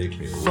 Just take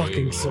me away.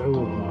 Fucking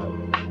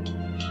Saud,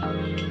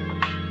 man.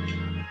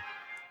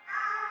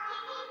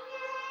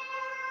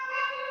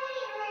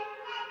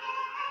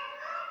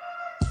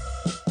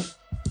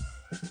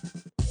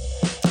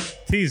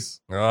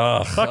 Tease.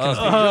 Ah, Fucking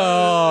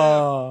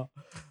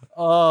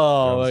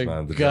Oh, Drums, my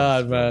man, the god,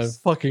 drums, man! drums.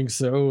 Fucking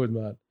Saud,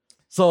 man.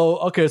 So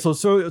okay, so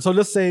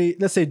let's say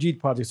Jeet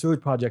project,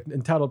 Saud project,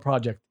 Entitled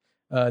project,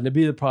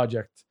 Nabil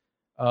project.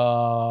 Who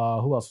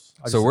else?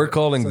 So we're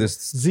calling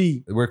this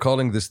Z. we're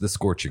calling this the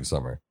scorching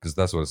summer because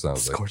that's what it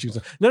sounds like. Scorching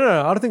sun. No.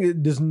 I don't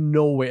think there's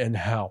no way in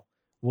hell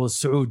will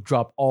Saud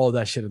drop all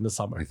that shit in the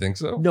summer. You think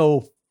so?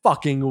 No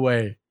fucking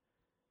way.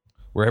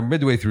 We're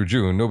midway through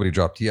June. Nobody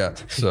dropped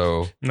yet.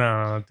 So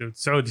No, dude.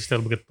 سعود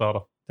يشتغل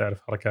بقطارة. تعرف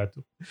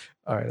حركاته.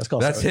 All right, let's call.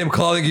 That's Saud. him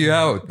calling you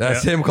out.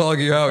 That's him calling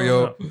you out,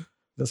 yo.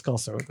 Let's call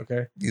Saud.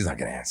 Okay. He's not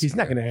gonna answer. He's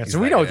not going to He's answer.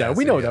 not We know gonna that.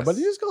 We answer, know that. yes. But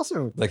you just call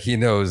Saud. Like he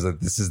knows that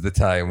this is the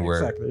time where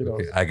Exactly, he knows.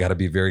 okay, I gotta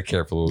be very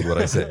careful with what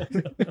I say.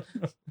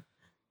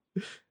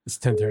 It's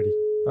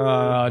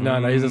 10:30.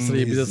 No, he's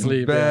asleep. He's He's in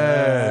asleep. bed.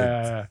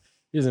 Yeah.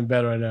 He's in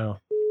bed right now.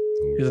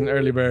 He's an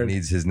early bird. He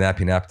needs his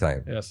nappy nap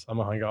time. Yes, I'm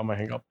gonna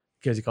hang up.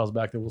 In case he calls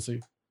back, then we'll see.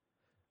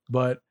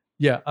 But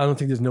yeah, I don't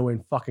think there's no way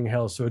in fucking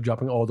hell so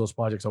dropping all those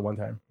projects at one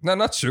time. No,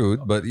 not true,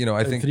 but you know,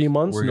 I In think 3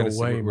 months, we're no gonna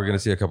see, way. we're man. gonna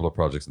see a couple of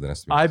projects in the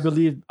next 3 I months.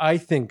 believe, I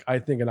think,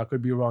 and I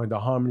could be wrong. The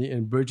Harmony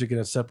and Bridge are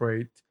gonna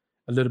separate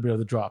a little bit of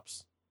the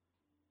drops.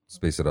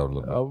 Space it out a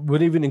little bit.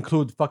 Would even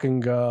include fucking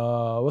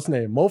what's the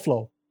name,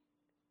 Moflo.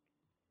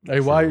 AY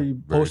Very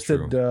posted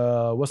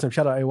true. what's the name?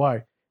 Shout out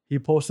AY. He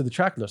posted the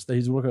track list that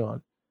he's working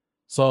on.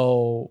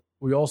 So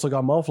we also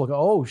got Moflo.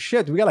 Oh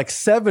shit, we got like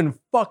 7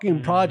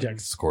 fucking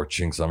projects.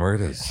 Scorching summer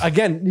it is.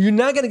 Again, you're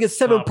not gonna get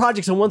 7 Wow.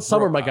 projects in one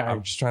summer, Bro, my guy.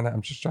 I'm just trying to.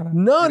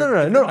 No. give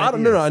I them don't.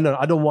 ideas. No,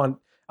 I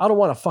don't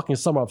want a fucking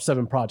summer of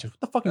 7 projects.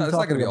 What the fuck are No, you it's not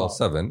talking gonna be all about?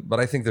 7, but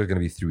I think there's gonna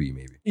be 3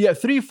 maybe. Yeah,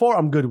 3, 4,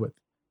 I'm good with,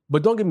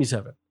 but don't give me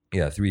 7.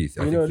 Yeah, 3. I You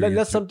think know, 3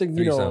 that's something,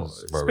 you know,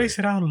 sounds about Space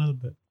it out a little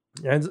bit.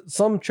 And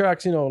some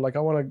tracks, you know, like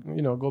I want to,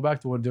 you know, go back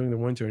to it during the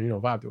winter and, you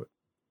know, vibe to it.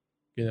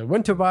 You know,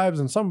 winter vibes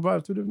and summer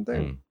vibes, 2 different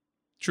things.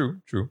 True,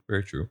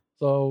 very true.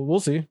 So we'll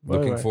see. But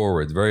Looking anyway,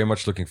 forward, very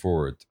much looking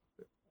forward.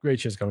 great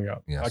shit's coming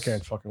out. Yes. I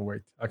can't fucking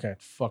wait.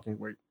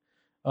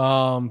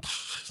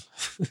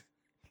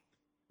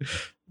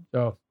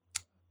 So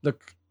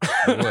look,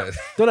 What?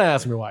 don't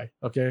ask me why.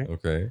 Okay.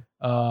 Okay,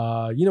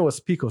 You know what's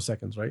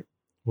picoseconds, right?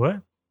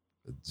 What?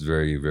 it's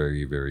very,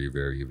 very, very,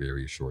 very,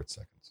 very short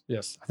seconds.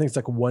 Yes. I think it's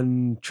like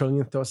 1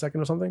 trillionth of a second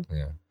or something.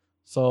 Yeah.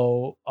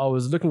 So I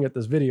was looking at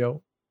this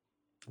video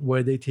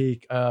where they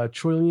take a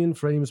trillion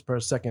frames per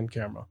second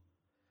camera.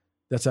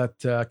 That's at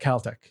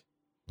Caltech,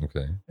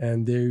 Okay.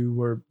 and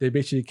they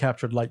basically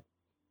captured light.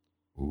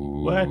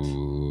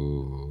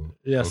 Ooh.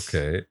 Yes.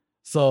 Okay.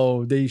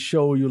 So they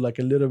show you like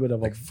a little bit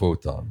of Like a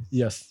photons.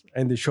 yes,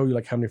 and they show you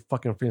like how many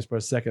fucking frames per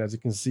second, as you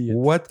can see.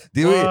 What?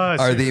 Ah,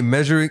 Are so- they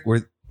measuring?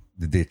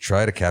 Did they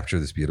try to capture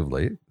the speed of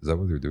light? Is that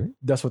what they're doing?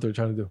 That's what they're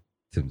trying to do.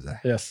 Timzah.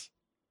 Yes.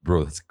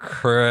 Bro, that's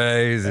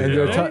crazy. And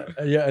yo.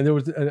 they're and there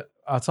was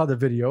I saw the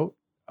video.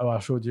 I'll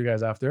show it to you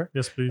guys after.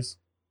 Yes, please.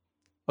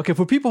 Okay,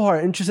 for people who are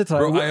interested,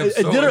 Bro, I am it,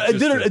 so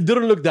interested. it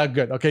didn't look that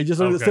good. Okay,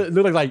 just Okay. it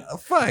looked like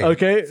Fine.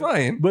 okay,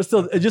 Fine. but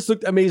still, it just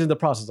looked amazing. The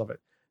process of it.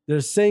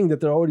 They're saying that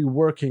they're already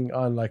working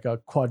on like a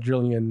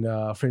quadrillion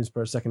frames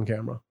per second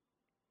camera.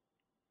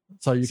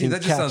 So you See, can that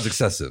just catch. sounds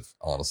excessive,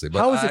 honestly. But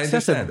How is I it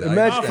understand excessive? it. I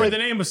Imagine- Ah, for the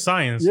name of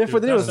science. Yeah, dude. for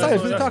the name of That's-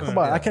 science, what are you that's- talking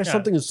about? I catch yeah.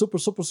 something is super.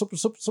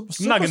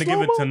 I'm not gonna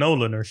give it to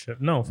Nolan or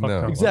shit. No, fuck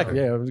No. no. Exactly.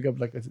 Yeah, it was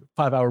like a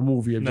 5-hour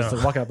movie and just No.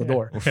 like, walking out the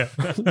door. Yeah.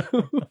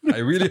 I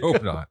really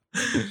hope not.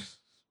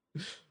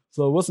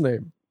 So what's the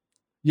name?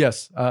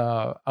 Yes,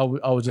 I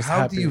was just How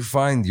happy. do you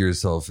find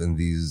yourself in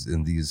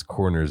these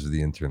corners of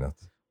the internet?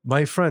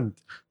 My friend.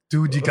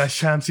 Dude, you got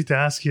Shamsi to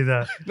ask you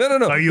that.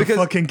 No. Are you because-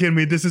 fucking kidding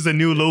me? This is a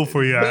new low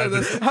for you. No, Adam.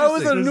 that's How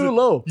is it a interesting. new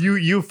low?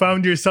 You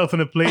found yourself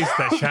in a place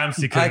that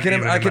Shamsi couldn't I can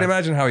even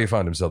imagine how he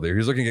found himself there. He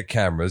was looking at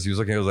cameras. He was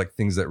looking at like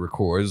things that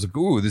record. He was like,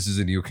 "Ooh, this is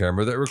a new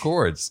camera that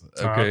records."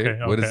 Okay,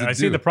 Oh, what does it I do?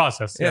 see the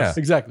process. Yeah. Yes.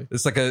 Exactly.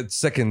 It's like a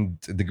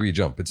 2nd-degree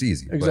jump. It's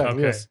easy. but- Exactly.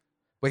 Okay. Yes.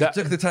 But, That-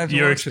 he took the time to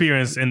Your watch it.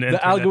 experience in the The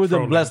internet algorithm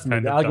trolling blessed me.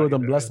 kind The of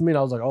algorithm died. blessed me, and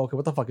I was like, "Oh, okay,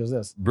 what the fuck is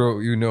this?" Bro,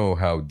 you know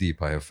how deep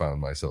I have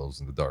found myself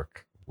in the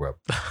dark web.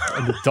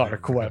 In the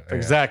dark web. Yeah.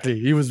 Exactly.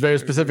 He was very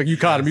specific. You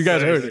caught him. You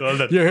guys heard Well it.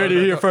 done. You heard it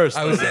Well here done. first.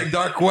 I was saying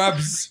dark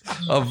webs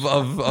of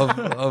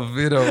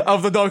you know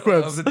Of the dark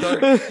webs. of the dark.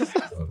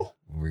 Oh,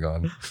 moving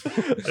on.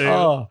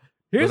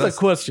 Here's Well, a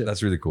question.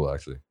 That's really cool,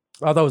 actually.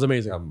 I thought it was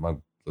amazing.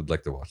 I'd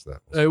like to watch that.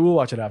 We'll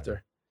watch it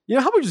after. You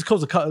know, how about we just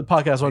close the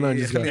podcast right now and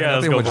just go? Yeah,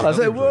 let's go. I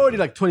said, we're already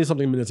like 20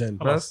 something minutes in.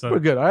 That's We're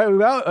good. All right,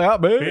 we're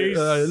out, man. Peace.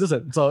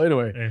 Listen. So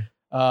anyway,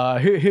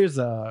 Hey. here's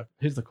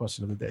the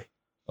question of the day.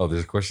 Oh,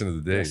 there's a question of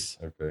the day. Yes.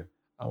 Okay.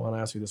 I want to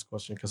ask you this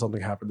question because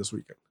something happened this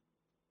weekend.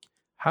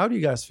 How do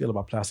you guys feel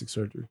about plastic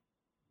surgery?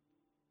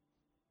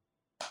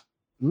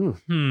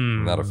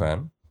 Not a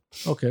fan.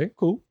 Okay,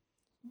 cool.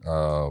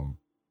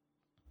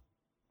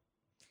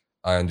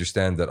 I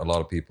understand that a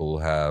lot of people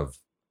have.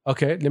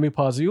 Okay, let me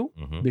pause you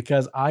Mhm.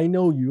 because I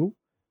know you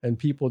and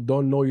people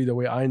don't know you the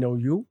way I know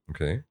you.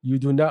 Okay. You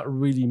do not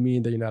really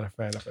mean that you're not a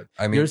fan of it.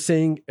 I mean, You're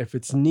saying if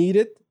it's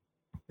needed,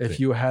 if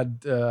Okay. you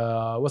had,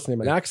 what's the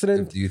name, an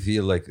accident, do you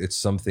feel like it's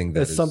something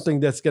that it's something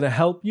that's going to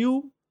help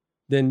you,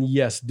 then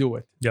yes, do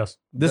it. Yes.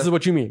 This is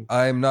what you mean.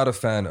 I'm not a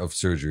fan of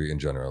surgery in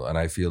general, and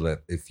I feel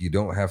that if you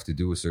don't have to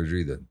do a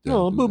surgery, then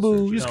Oh, don't do boo the boo,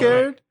 surgery. you No,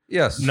 scared?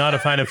 Yes. Not a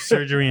fan of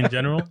surgery in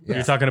general. Yeah.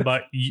 You're talking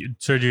about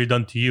surgery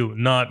done to you,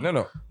 not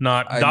No.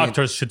 I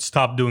doctors should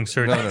stop doing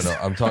surgery. No.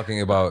 I'm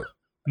talking about.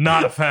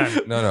 Not a fan.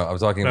 No. I'm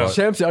talking No. about.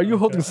 Shamsi, are you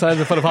holding signs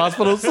in front of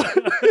hospitals?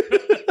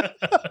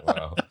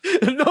 Wow.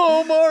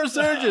 No more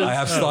surgeons. I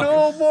have stock.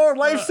 No more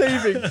life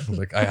saving.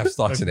 Like I have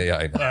stocks in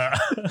AI now.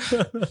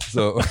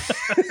 So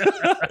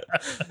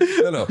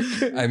no.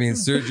 I mean,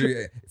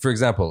 surgery. For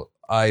example,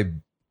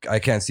 I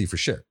can't see for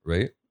shit,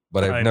 right?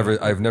 But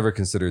I've never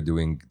considered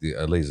doing the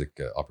LASIK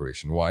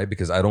operation. Why?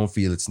 Because I don't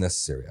feel it's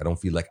necessary. I don't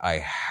feel like I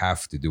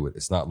have to do it.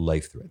 It's not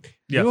life threatening.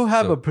 Yes. You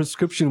have So- a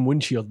prescription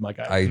windshield, my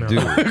guy. I No. do,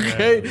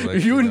 Okay,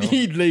 Like, you know,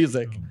 need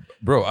LASIK.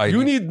 bro.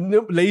 You need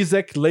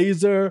LASIK,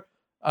 laser,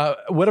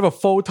 whatever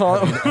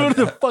photon, whatever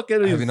the fuck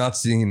it Have is. you not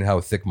seen how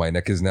thick my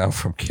neck is now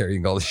from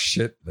carrying all this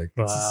shit? Like,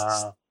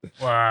 Wow.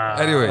 Wow.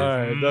 Anyway.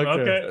 All right,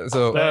 okay.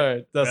 so All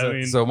right, that's I it.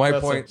 mean, so my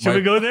that's point. Should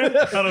we go there?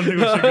 I don't think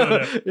we should go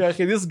there. Yeah,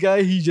 okay, this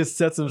guy, he just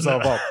sets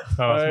himself up.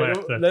 Oh, All right,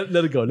 smash that.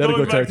 let it go. Let Going it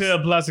go, back Turks. to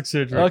plastic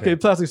surgery. Okay,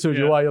 plastic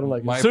surgery. Yeah. Why you don't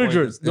like My it? point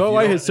Surgeons. is, if you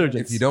Why don't- hate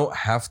surgeons? If you don't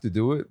have to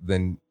do it,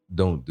 then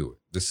don't do it.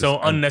 This So is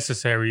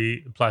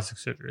unnecessary plastic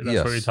surgery.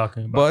 That's what Yes. you're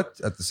talking about.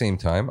 But at the same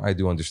time, I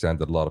do understand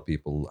that a lot of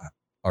people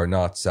are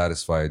not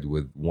satisfied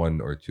with 1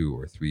 or 2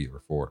 or 3 or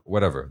 4,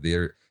 whatever.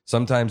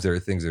 Sometimes there are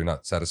things they're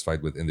not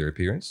satisfied with in their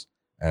appearance,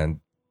 and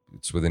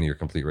it's within your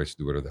complete right to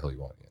do whatever the hell you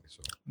want.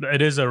 So It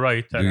is a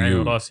right that Do you-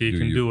 anyone else you do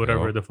can you, do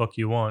whatever you know? the fuck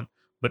you want.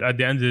 But at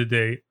the end of the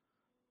day,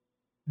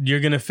 you're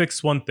gonna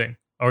fix one thing,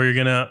 or you're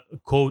gonna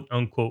quote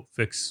unquote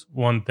fix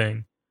one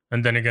thing,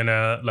 and then you're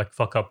gonna like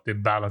fuck up the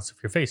balance of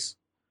your face.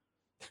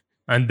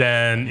 And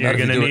then you're not if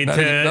you gonna do it- need not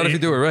to if- not if you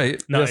do it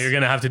right. No, Yes. you're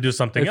gonna have to do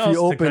something if else. you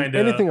open to kinda,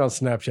 anything on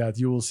Snapchat,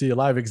 you will see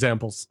live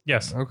examples.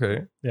 yes,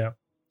 Okay. you're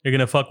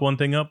gonna fuck one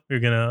thing up. You're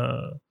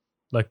gonna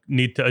like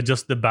need to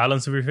adjust the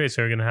balance of your face.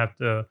 So you're gonna have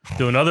to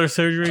do another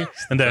surgery,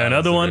 and then Balance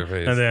another of one, your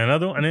face. and then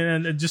another one,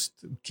 and it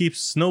just keeps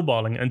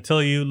snowballing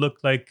until you look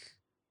like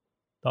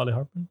Dolly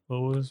Parton.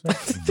 What was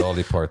that?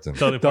 Dolly Parton.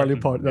 Dolly Dolly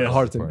Parton. Parton, Yeah.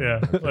 Harton. Yeah,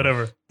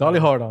 whatever. Dolly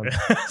Hardon.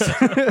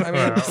 I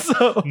mean,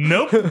 So,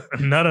 Nope.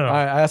 Not at all.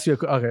 I ask you.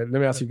 Okay, let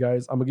me ask you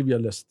guys. I'm gonna give you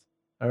a list.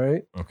 All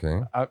right.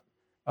 Okay.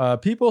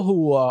 People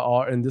who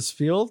are in this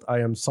field, I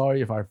am sorry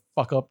if I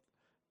fuck up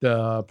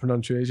the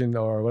pronunciation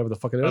or whatever the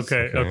fuck it is.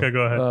 Okay, Okay.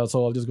 go ahead.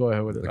 So I'll just go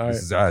ahead with it. Like, All right.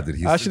 this is odd that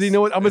he's Actually, you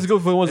know what? I'm gonna go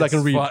for the ones I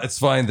can read. It's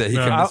fine that he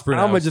No. can I'm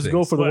mispronounce. gonna just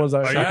go for the What? ones I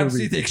Are you can Actually,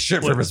 read. take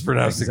shit What? for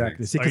mispronouncing.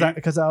 Exactly. See, Are you-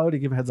 because I already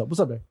give a heads up. What's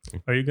up, babe?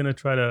 Are you gonna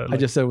try to? I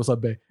just said what's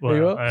up, babe. Well,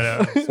 There you go. I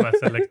know. It's my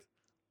select.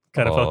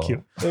 Kind of fuck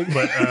you.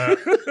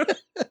 But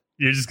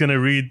you're just gonna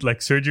read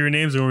like surgery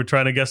names, and we're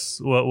trying to guess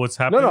what's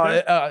no, happening. no.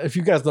 there? If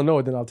you guys don't know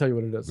it, then I'll tell you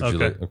what it is. Would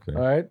you Okay. like- okay.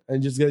 All right,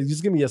 and just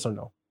give me yes or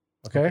no.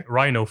 Okay.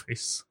 Rhino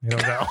face. You know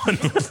that one.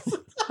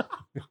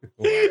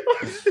 I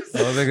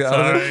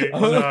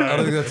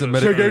don't think that's a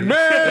Triggered medically.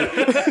 man.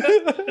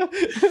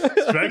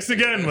 Strikes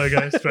again, my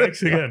guy.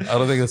 Strikes again. I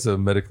don't think that's a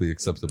medically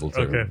acceptable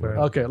term. Okay, fair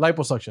enough. Okay,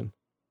 liposuction.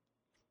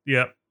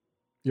 Yeah.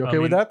 You okay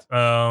with that?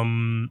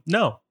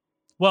 No.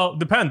 Well,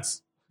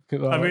 depends.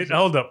 I mean,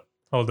 hold up.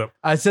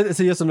 I said it's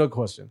a yes or no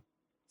question.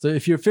 So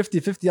if you're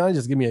 50-50 on it,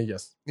 just give me a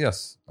yes.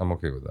 Yes, I'm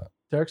okay with that.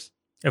 Turks?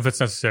 If it's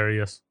necessary,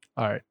 yes.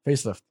 All right.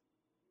 Facelift.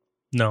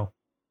 No.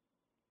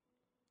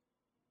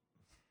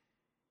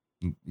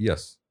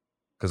 Yes,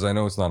 because I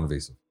know it's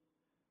non-invasive.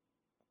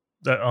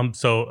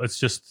 So it's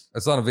just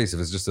It's not invasive.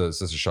 It's just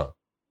a shot.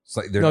 It's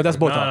like No, that's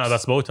Botox. no,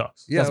 that's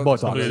Botox. Yeah, That's Botox.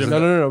 completely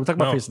No. We're talking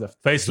No. about facelift.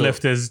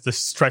 Facelift is to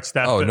stretch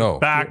that Oh, no.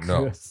 back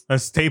No. Yes.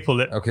 and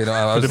staple it. Okay, no,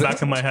 I To was the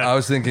back of my head. I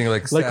was thinking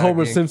like Like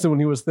Homer sagging. Simpson when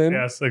he was thin.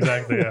 Yes,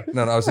 exactly. Yeah.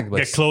 No, I was thinking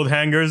like Get clothes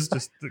hangers,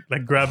 just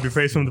like grab your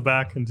face from the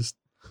back and just.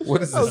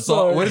 what is I'm the song?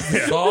 sorry. What is the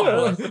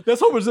song?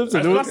 That's Homer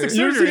Simpson. That's plastic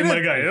You ever surgery, seen my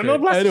it? guy. You don't Okay.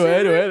 know plastic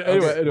surgery?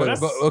 Anyway.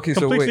 That's okay, so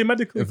completely wait.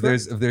 medically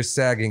If there's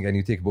sagging and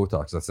you take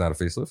Botox, that's not a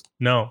facelift.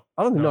 no.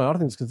 I don't know. I don't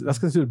think that's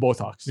considered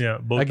Botox. Yeah.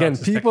 Botox Again, is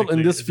people in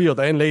technically- this field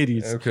and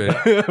ladies, Okay,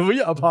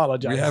 we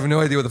apologize. we have no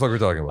idea what the fuck we're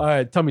talking All about.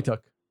 right, tummy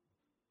tuck.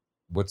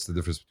 What's the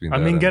difference between? I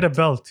that mean, and- get a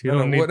belt. You No,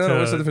 don't no, need to.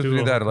 what's the difference do-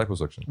 between that and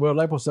liposuction? Well,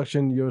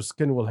 liposuction, your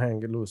skin will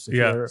hang loose. If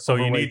Yeah. you're So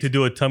you overweight. need to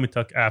do a tummy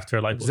tuck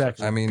after liposuction.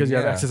 Exactly. I mean, because you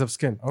have yeah. excess of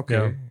skin. Okay,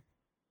 Yeah.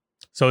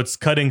 So it's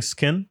cutting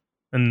skin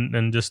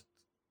and just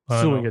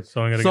Sewing it.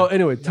 Sewing it So again.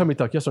 anyway, tummy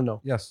tuck, yes or no?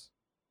 yes.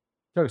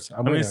 Turks, I'm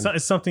I mean, waiting on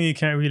it's something you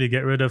can't really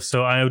get rid of.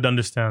 So I would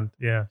understand.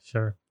 Yeah,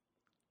 sure.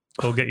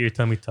 Go get your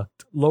tummy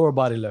tucked. you. Lower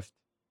body lift.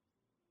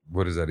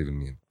 What does that even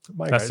mean?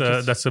 My That's guy, a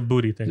just- that's a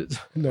booty thing.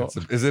 no,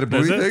 Is it a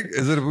booty Is it? thing?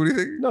 Is it a booty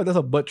thing? no, that's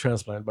a butt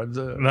transplant. But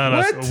No,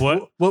 that's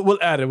what We'll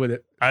add it with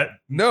it.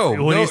 No.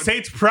 when no. you say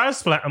it's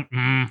transplant.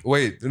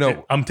 Wait,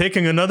 no. I'm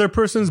taking another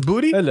person's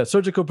booty. Ella,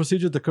 surgical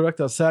procedure to correct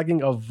the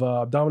sagging of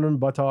abdomen,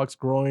 buttocks,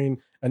 groin,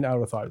 and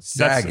outer thighs.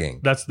 Sagging.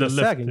 That's the The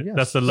lift. sagging, yes.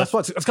 That's the lift. That's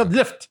what it's called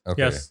lift.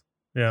 Okay. Yes.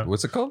 Yeah.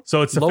 What's it called?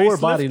 So it's a Lower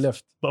facelift, body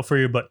lift. but for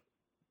your butt,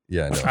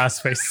 Yeah, no.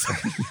 ass face.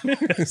 Wow.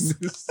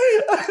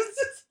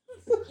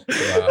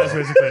 That's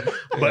basically.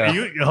 But Yeah.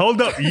 you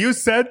hold up. You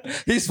said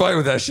He's fine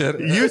with that shit.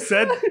 you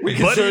said We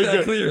can butt- see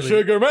that clearly.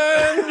 Sugar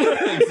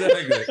man.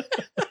 Exactly.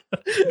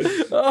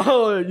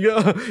 Oh,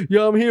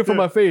 yo, I'm here for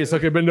my face.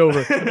 Okay, bend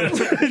over.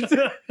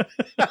 Fuck.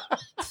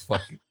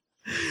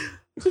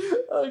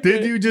 Okay.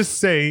 Did you just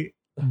say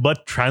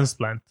butt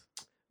transplant?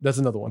 That's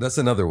another one. That's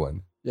another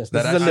one. Yes,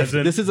 that this is a lift.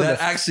 actually- This is a That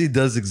lift. actually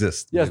does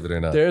exist, Yes, believe it or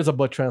not. there is a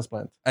butt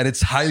transplant. And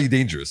it's highly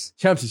dangerous.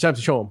 Shamsi,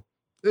 show him.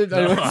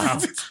 Wow.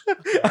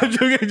 I'm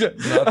joking. Not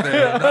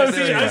there. Not I there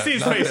see, I yet. see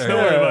his Not face. there Don't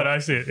yet. worry about it. I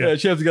see it. Yeah, Yeah.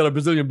 Shamsi got a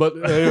Brazilian butt.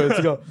 Anyway,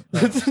 let's go.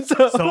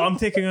 So I'm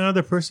taking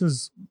another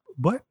person's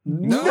What?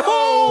 No!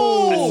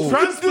 It's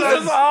transplant.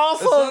 This is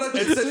awesome.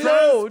 It's a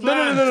No.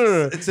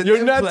 transplant. It's an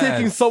You're not implant.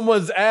 taking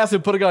someone's ass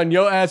and putting it on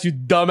your ass, you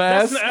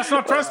dumbass. That's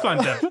not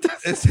transplant then.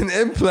 It's an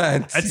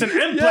implant. It's an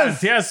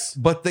implant, yes.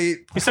 But they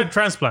He said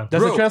transplant.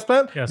 That's Bro. a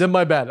transplant? Yes. Then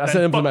my bad. I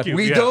said Then fuck implement. you.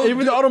 we Yeah. don't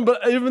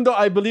Even though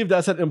I believe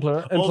that's an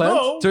implant.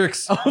 Although,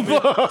 Turks.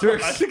 I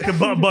Turks. think a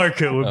butt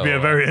market would be Oh, a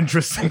very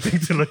interesting thing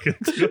to look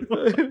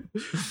into.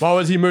 What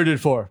was he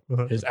murdered for?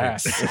 His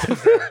ass.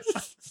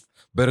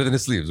 Better than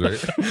his sleeves, right?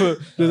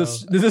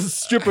 There's a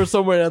stripper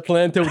somewhere in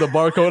Atlanta with a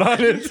barcode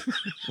on it.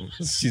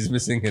 She's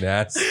missing an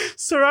ass.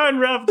 Saran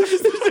wrap.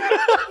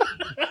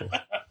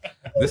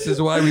 This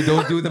is why we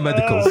don't do the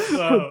medicals.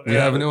 Oh, We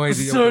yeah. have no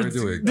idea Sir, what we're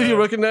doing. do you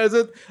recognize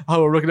it? I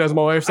will recognize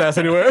my wife's ass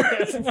anywhere.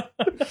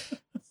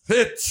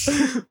 Hit.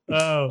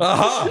 Oh,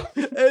 Aha.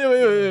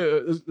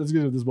 Anyway, let's get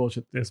into this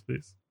bullshit. yes,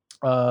 please.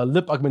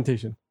 Lip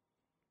augmentation.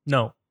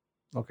 No.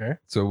 Okay.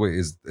 So wait,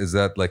 is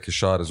that like a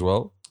shot as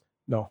well?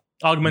 No.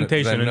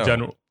 Augmentation Then in no.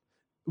 general.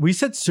 We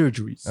said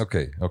surgeries.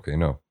 Okay,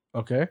 no.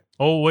 Okay.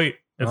 Oh, wait.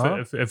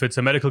 Uh-huh. If it's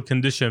a medical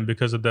condition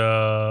because of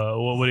the,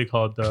 what do you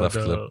call it? Cleft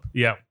lip.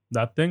 Yeah,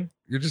 that thing.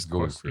 You're just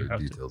going course you for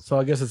have to. details. So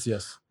I guess it's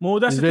yes. Well,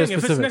 that's It's the very thing. If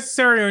it's specific.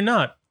 necessary or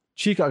not.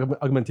 Cheek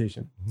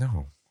augmentation.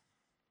 No.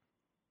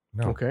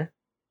 Okay.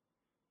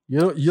 You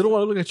don't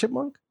want to look like a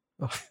chipmunk?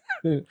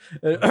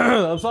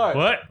 I'm sorry.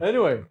 What?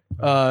 Anyway,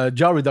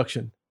 jaw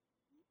reduction.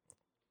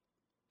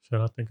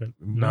 Should I think? No,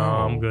 No.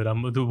 I'm good.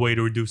 I'm the way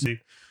to reduce it.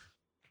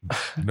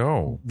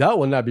 No. That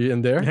will not be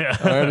in there. Yeah.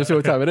 All right, let's see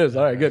what time it is.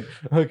 All right, good.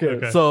 Okay.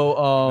 Okay.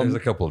 So There's a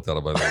couple of tell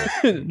by the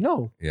way.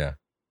 no. Yeah.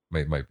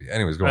 Might be.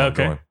 Anyways, go on.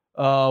 Okay.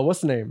 Go on.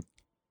 What's the name?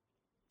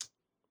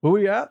 Where were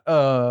you at?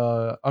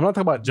 I'm not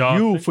talking about Jaw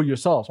you thing? for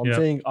yourself. I'm Yeah.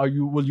 saying,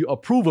 will you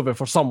approve of it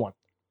for someone?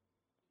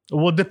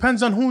 Well, it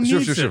depends on who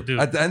needs Sure. it, dude.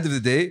 At the end of the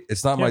day,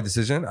 it's not my Yeah.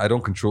 decision. I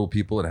don't control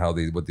people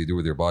and what they do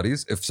with their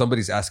bodies. If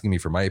somebody's asking me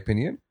for my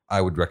opinion,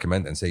 I would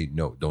recommend and say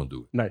no, don't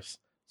do it. Nice.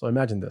 So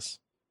imagine this.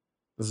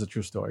 This is a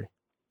true story.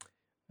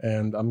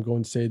 And I'm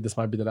going to say this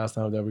might be the last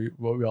time that we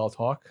all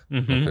talk.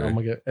 Mhm. Okay.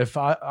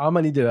 I'm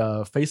gonna need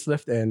a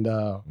facelift and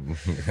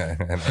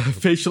And-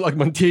 facial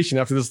augmentation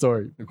after this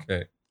story.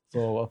 okay.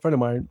 So a friend of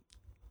mine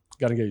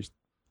got engaged.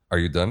 Are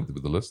you done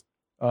with the list?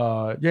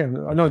 Yeah,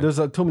 I know there's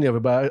too many of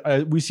it,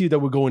 but we see that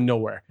we're going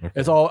nowhere. Okay.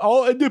 It's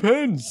all it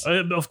depends.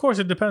 Of course,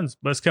 it depends.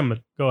 But Skimmer,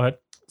 go ahead.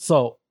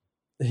 So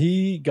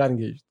he got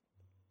engaged,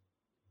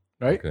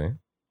 right? Okay.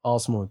 All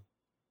smooth,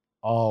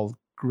 all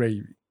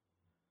gravy,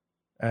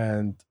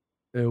 and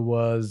it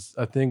was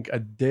I think a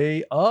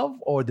day of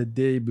or the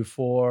day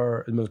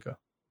before Milka.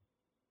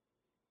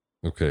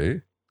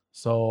 Okay.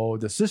 So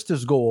the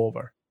sisters go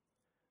over,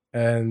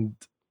 and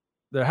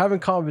they're having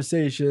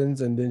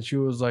conversations, and then she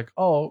was like,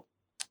 "Oh,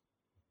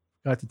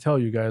 got to tell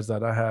you guys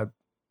that I had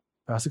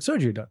plastic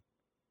surgery done."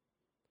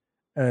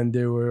 And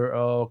they were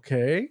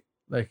okay,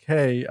 like,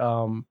 "Hey,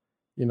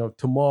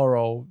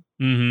 tomorrow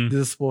Mm-hmm. this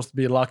is supposed to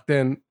be locked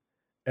in,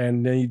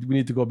 and then we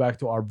need to go back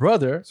to our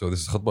brother. So this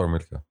is khutbah or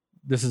milka?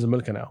 This is a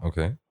milka now.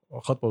 Okay.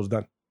 Khutbah was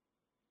done.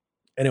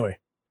 Anyway,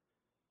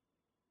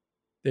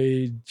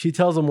 she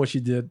tells them what she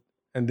did,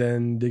 and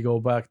then they go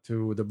back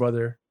to the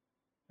brother,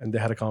 and they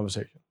had a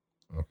conversation.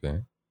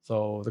 Okay.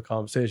 So the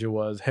conversation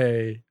was,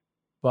 "Hey,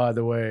 by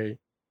the way,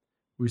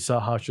 we saw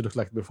how she looked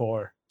like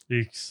before."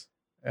 Eeks.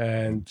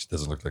 And She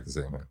doesn't look like the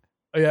same man.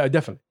 yeah,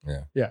 definitely.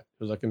 Yeah. Yeah. It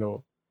was like,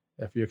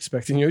 if you're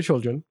expecting your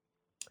children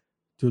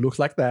to look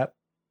like that,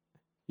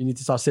 you need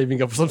to start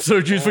saving up for some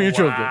surgeries for your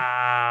children.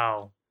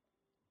 Wow.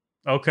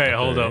 Okay,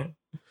 hold Okay. up.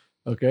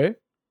 Okay.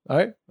 All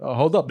right.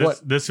 Hold up.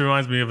 What? This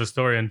reminds me of a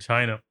story in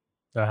China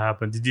that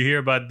happened. Did you hear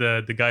about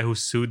the guy who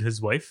sued his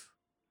wife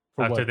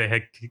For after what? they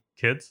had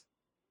kids?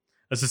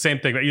 It's the same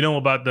thing. You know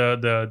about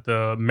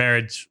the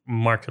marriage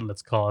market,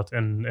 let's call it,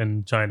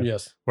 in China,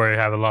 Yes. where you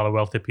have a lot of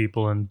wealthy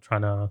people and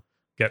trying to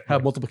get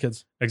Have multiple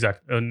kids.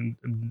 exactly, and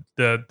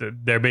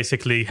they're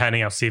basically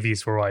handing out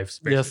CVs for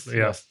wives. Yes. Basically.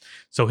 Yeah. Yes.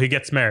 So he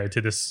gets married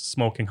to this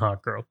smoking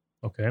hot girl.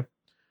 Okay.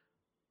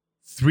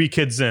 3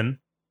 kids in.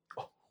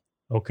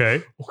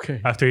 Okay.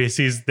 Okay. After he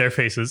sees their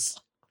faces,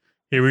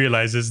 he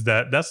realizes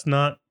that that's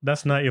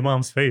not your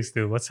mom's face,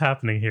 dude. What's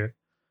happening here?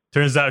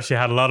 Turns out she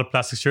had a lot of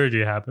plastic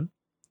surgery happen,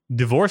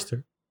 divorced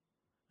her,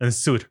 and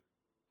sued her.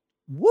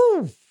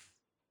 Woo!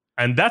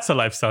 And that's a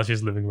lifestyle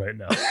she's living right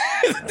now.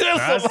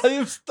 That's a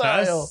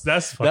lifestyle.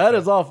 That's fucked That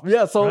up, is off.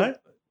 Yeah. So right?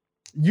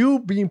 you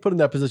being put in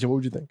that position, what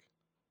would you think?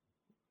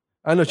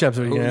 I know Champs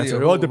already can Who- answer.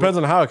 who- Well, it depends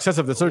on how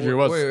excessive the surgery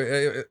was.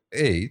 Wait,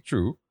 A,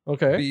 true.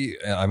 Okay. B,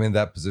 I'm in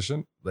that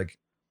position. Like,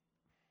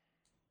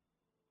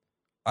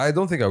 I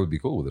don't think I would be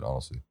cool with it,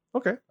 honestly.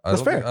 Okay. I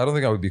That's don't fair. I don't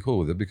think I would be cool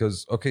with it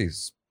because, okay,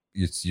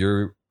 it's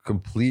your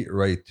complete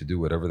right to do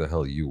whatever the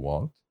hell you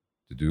want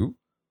to do.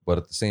 But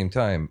at the same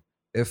time,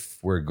 if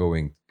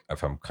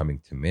I'm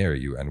coming to marry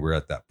you and we're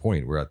at that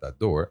point, we're at that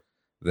door,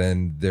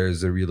 then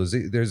there's a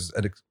realization, there's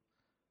an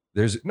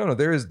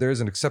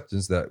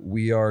acceptance that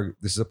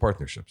this is a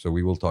partnership. So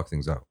we will talk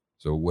things out.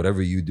 So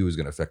whatever you do is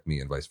going to affect me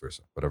and vice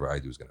versa. Whatever I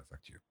do is going to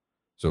affect you.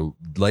 So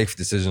life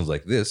decisions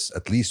like this,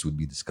 at least, would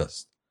be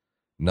discussed.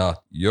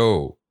 Not,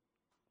 yo,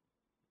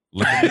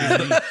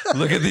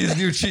 look at these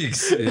new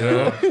cheeks, you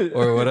know,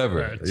 or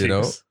whatever, you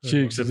know.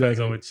 Cheeks, Depends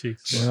exactly. on which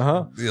cheeks.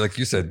 Uh-huh. Like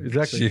you said,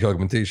 Exactly. cheek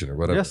augmentation or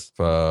whatever. Yes.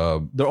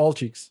 If, They're all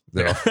cheeks.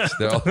 they're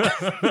all,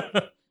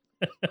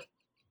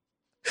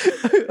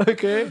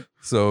 Okay.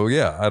 so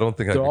yeah, I don't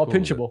think I'd They're be all cool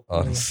with it, pinchable.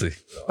 honestly.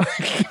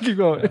 Keep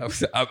going.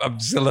 I'm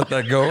just gonna let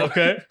that go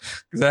Okay.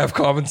 because I have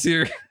comments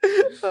here.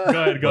 Go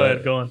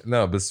ahead. Go on.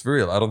 No, but for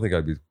real, I don't think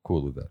I'd be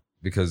cool with that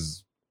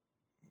because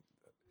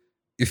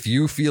if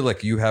you feel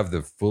like you have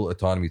the full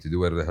autonomy to do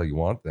whatever the hell you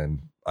want,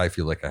 then I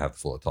feel like I have the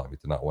full autonomy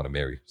to not want to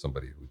marry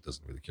somebody who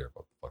doesn't really care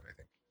about the fuck I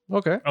think.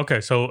 Okay.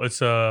 Okay, so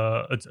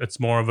it's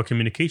more of a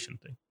communication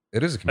thing.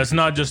 It is a It's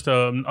not just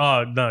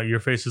no, your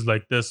face is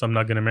like this. I'm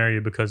not gonna marry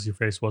you because your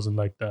face wasn't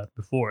like that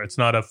before. It's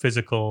not a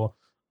physical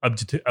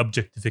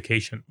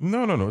objectification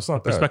No, it's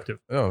not that. perspective.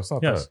 No, it's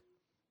not Yes. that.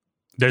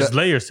 There's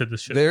layers to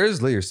this shit. There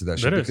is layers to that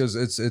shit There is. because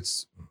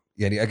it's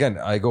yeah. Again,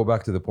 I go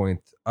back to the point.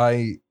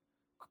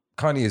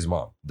 Kanye's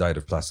mom died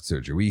of plastic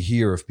surgery. We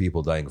hear of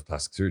people dying of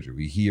plastic surgery.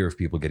 We hear of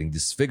people getting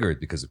disfigured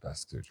because of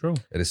plastic surgery. True.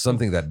 It is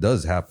something that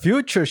does happen.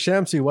 Future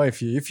Shamsi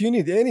wifey, if you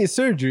need any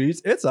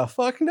surgeries, it's a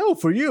fuck no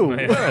for you.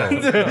 Yeah.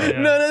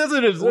 No, that's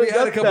what it is. We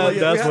had a couple.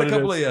 That's what it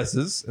of is.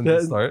 yeses in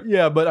the start.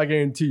 Yeah, but I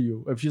guarantee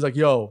you, if she's like,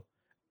 "Yo,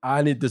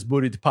 I need this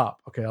booty to pop,"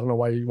 okay, I don't know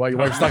why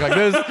you're stuck like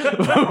this.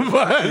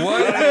 But,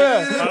 What?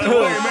 Yeah. I don't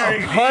know why you're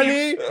marrying me.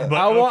 Honey, But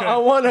I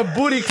want a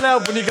booty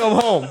clap when you come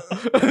home.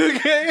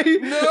 Okay,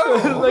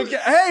 No. like,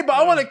 hey, but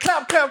I want to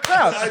clap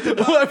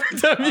every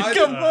time you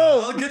come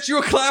I'll home. get you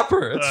a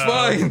clapper. It's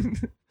fine.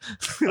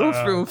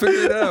 We'll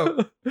figure it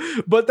out.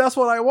 But that's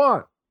what I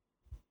want.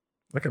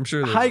 Like I'm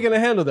sure. How you gonna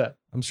handle that?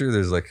 I'm sure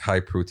there's like high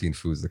protein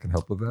foods that can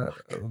help with that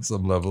on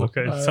some level.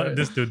 Okay, so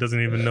this dude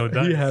doesn't even know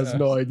that. He has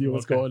no idea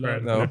what's going fair on.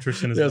 enough. No.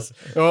 Nutrition is Yes.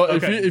 Well,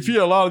 Okay. if you eat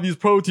a lot of these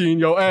protein,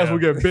 your ass Yeah. will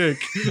get big.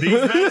 These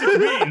magic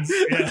beans.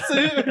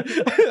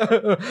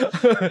 Yeah.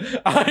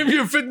 I'm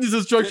your fitness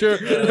instructor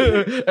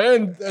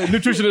and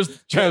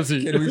nutritionist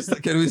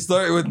Chansey. Can we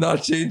start with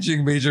not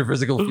changing major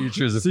physical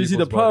features? Of So you see,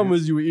 the people's problem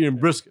bodies? is you were eating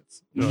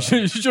briskets. You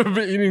should have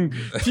been eating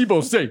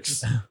T-bone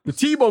steaks. The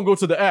T-bone goes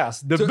to the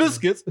ass. The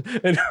biscuits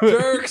and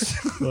Turks.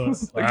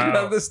 I can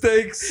Wow. have the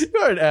steaks.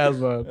 you're an ass,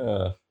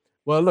 man.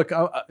 Well, look,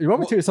 you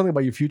want me to tell you something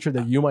about your future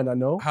that you might not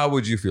know? How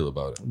would you feel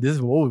about it? This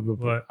is what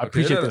What? I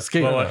appreciate Okay, the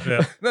scale. Well,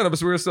 yeah. No,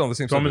 but we're still on the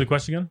same Do you want me the subject.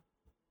 question again?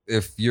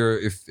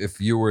 If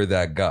you were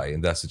that guy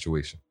in that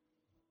situation,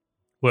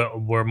 Well,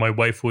 where my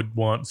wife would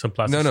want some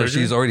plastic no,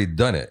 surgery? she's already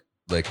done it.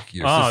 Like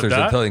your Ah, sisters are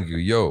that? telling you,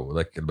 yo,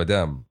 like,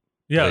 madame.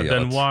 Yeah, Yeah,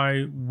 then it's-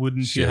 why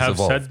wouldn't she you has have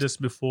evolved. said this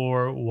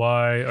before?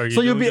 Why are you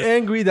So you'll doing be this?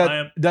 angry I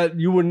am- that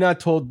you were not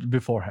told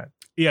beforehand.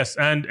 Yes,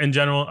 and in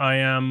general, I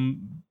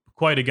am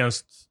quite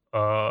against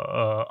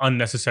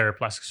unnecessary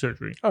plastic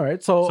surgery. All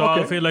right, so So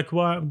okay. I feel like,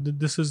 well,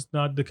 this is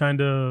not the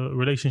kind of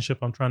relationship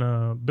I'm trying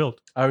to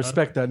build. I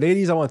respect that.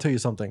 Ladies, I want to tell you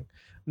something.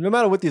 No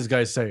matter what these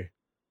guys say,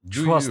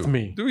 Do trust you?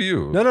 me. Do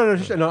you? No,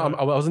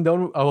 I wasn't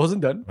done. I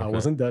wasn't done. I Okay.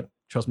 wasn't done.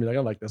 Trust me, like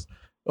I like this.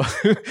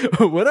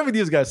 Whatever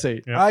these guys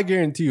say, Yeah. I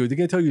guarantee you, they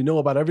can tell you no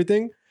about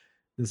everything.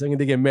 The second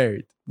they get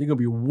married, they're gonna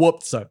be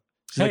whooped, son.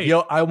 She's like, Hey. yo,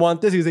 I want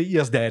this. He's like,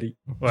 yes, daddy.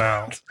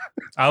 Wow.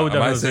 I would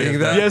Am I definitely saying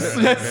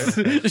say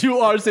that? Yes, you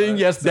are saying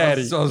yes,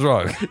 daddy. Sounds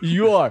wrong.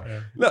 You are. Yeah.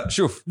 No,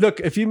 shuf. Look,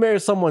 if you marry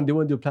someone, they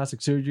want to do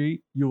plastic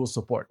surgery, you will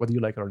support, whether you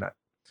like it or not.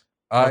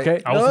 I,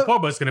 Okay? I will No,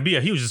 support, but it's going to be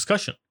a huge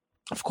discussion.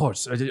 Of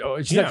course.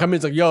 She's Yeah. not coming.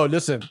 It's like, yo,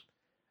 listen,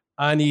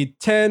 I need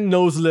 10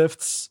 nose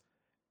lifts,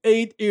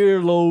 8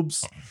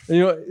 earlobes. And,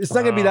 you know, it's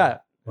not gonna be Wow.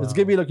 that. It's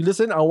gonna be like,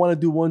 listen, I want to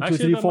do 1, 2, Actually,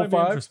 3, that 4, might be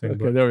 5. interesting,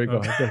 Okay, but- there we go.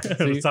 Okay.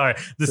 Okay, see? Sorry,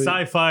 the See?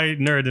 sci-fi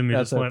nerd in me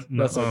That's just it. went.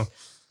 That's no. it.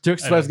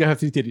 Turkish wife's gonna have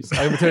 3 titties.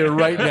 I'm gonna tell you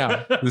right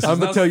now. This I'm is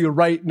gonna not- tell you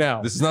right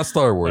now. This is not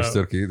Star Wars, Oh.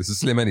 Turkey. This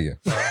is Slimania.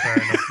 Oh, fair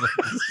enough.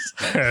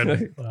 Fair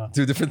enough. Wow.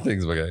 Two different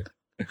things, my guy.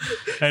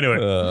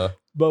 Anyway,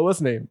 But what's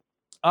the name?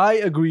 I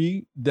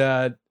agree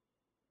that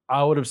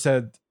I would have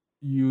said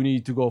you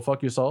need to go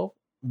fuck yourself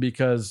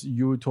because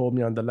you told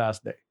me on the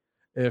last day.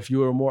 If you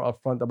were more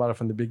upfront about it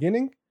from the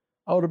beginning,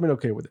 I would have been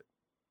okay with it.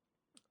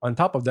 On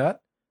top of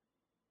that,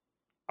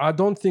 I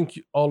don't think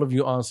all of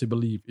you honestly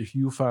believe if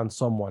you found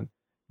someone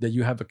that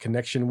you have a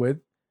connection with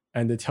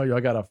and they tell you I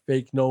got a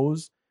fake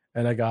nose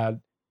and I got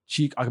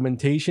cheek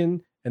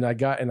augmentation and I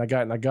got,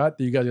 that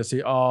you guys are gonna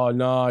say, oh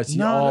no, I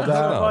see all no,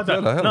 that. no. about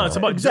that. hell no. No, it's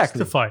about Exactly.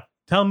 justify.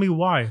 Tell me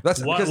why.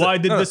 That's why, because why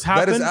did no, this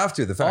happen? That is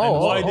after the fact. And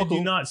Oh, why oh, did you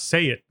okay. not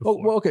say it Oh,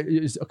 before? well,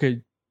 okay.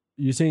 Okay.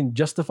 You're saying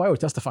justify or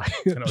testify?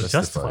 You know, Justify.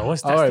 justify.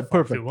 What's All right, justify?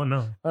 perfect. Well,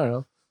 no. I don't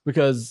know.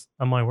 Because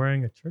Am I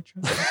wearing a church?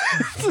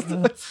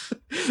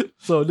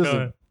 so Go listen.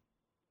 ahead.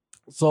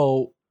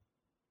 So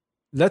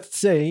let's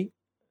say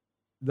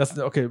that's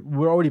okay.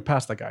 We're already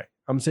past that guy.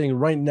 I'm saying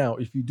right now,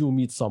 if you do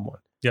meet someone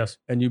Yes.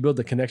 and you build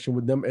a connection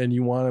with them and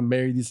you want to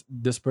marry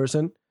this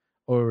person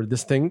or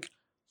this thing,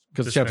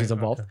 because This Champion's thing,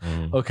 involved, Okay.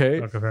 Mm.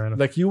 okay? Okay, fair enough.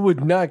 Like you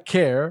would not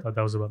care Thought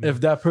that was about me. if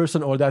that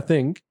person or that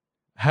thing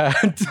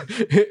had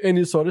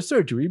any sort of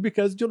surgery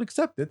because you'll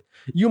accept it.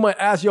 You might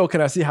ask, yo,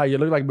 can I see how you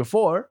look like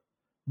before?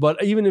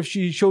 But even if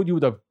she showed you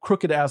with a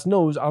crooked ass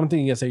nose, I don't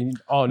think you're gonna say,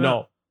 oh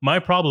no. My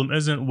problem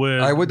isn't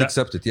with. I would that-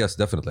 accept it. Yes,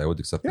 definitely. I would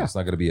accept Yeah. it. It's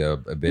not going to be a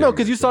barrier. No,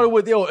 because you started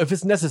with, if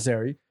it's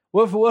necessary.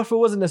 What if it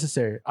wasn't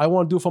necessary? I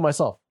want to do it for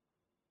myself.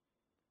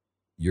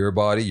 Your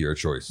body, your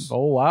choice.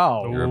 Oh,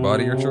 wow. Your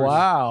body, your choice.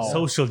 Wow.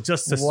 social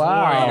justice Wow.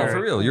 No, warrior.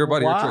 for real, your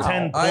body, your choice.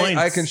 10 I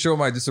points. can show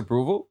my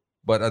disapproval,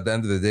 but at the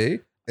end of the day,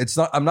 it's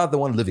not. I'm not the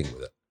one living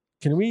with it.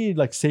 Can we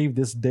like save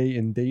this day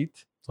and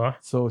date? Huh?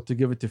 So to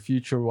give it to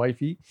future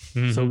wifey,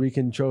 Mhm. so we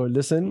can show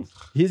listen.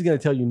 He's gonna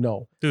tell you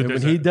no. Dude, and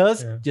when there's he a-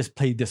 does, yeah. just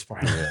play this for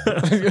him.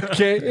 Yeah.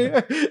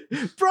 Okay,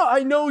 bro,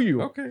 I know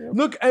you. Okay.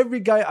 Look, every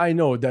guy I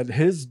know that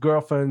his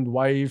girlfriend,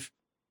 wife,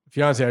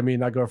 fiance, I mean,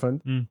 not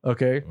girlfriend. Mm.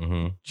 Okay,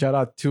 Mm-hmm. shout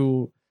out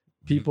to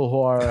people who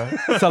are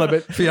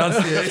celibate.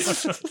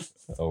 Fiancés.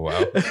 Oh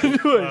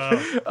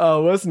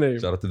wow! What's his name?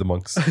 Shout out to the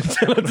monks.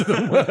 Shout out to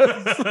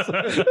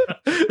the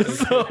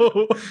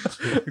so,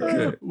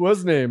 what's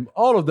his name?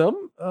 All of them.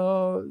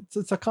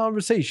 It's a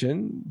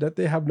conversation that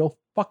they have no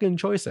fucking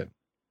choice in.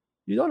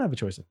 You don't have a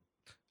choice in.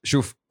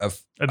 Shoof,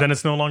 And then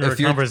it's no longer a If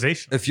you're-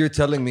 conversation. if you're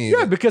telling me,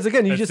 Yeah, because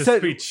again, you It's just a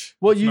said. speech.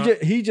 Well, It's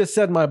not- he just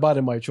said my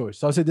body, my choice.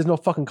 So I said, there's no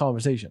fucking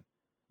conversation.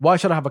 Why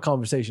should I have a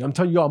conversation? I'm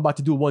telling you, I'm about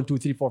to do 1, 2,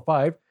 3, 4,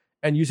 5,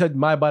 and you said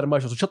my body, my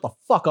choice. So shut the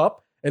fuck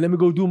up and let me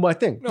go do my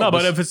thing. No,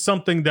 but if it's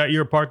something that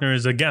your partner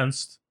is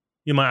against,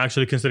 you might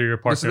actually consider your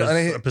Listen,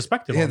 partner's and I-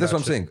 perspective. yeah, on that's that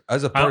what I'm shit. saying.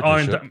 As a Aren't,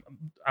 partnership,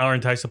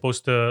 aren't I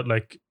supposed to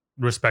like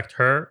respect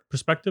her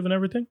perspective and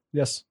everything?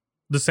 Yes.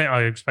 The same.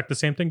 I expect the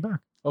same thing back.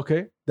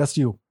 Okay, that's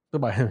you.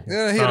 Goodbye.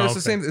 yeah, here, Oh, it's the okay.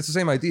 same. It's the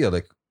same idea.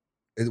 Like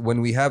when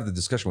we have the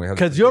discussion, we have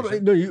the Because your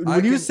conversation.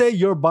 when you can- say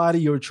your body,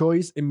 your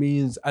choice, it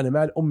means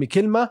animal ummi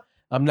kilma.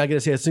 I'm not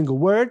gonna say a single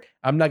word.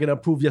 I'm not gonna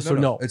approve yes or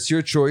no. It's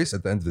your choice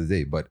at the end of the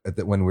day. But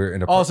when we're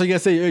in a Also, you gotta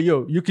say,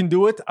 yo, you can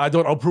do it. I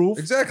don't approve.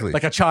 exactly,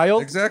 Like a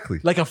child, exactly,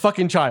 like a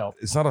fucking child.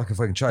 it's not like a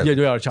fucking child. Yeah,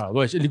 you are a child.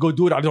 Wait, you go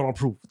do it. I don't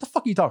approve. What the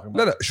fuck are you talking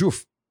No, about? no,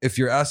 shoof. If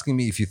you're asking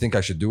me if you think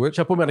I should do it,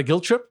 Should I put me on a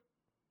guilt trip?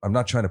 I'm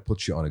not trying to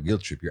put you on a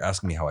guilt trip. You're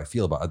asking me how I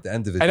feel about it. At the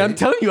end of the And day, I'm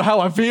telling you how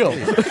I feel.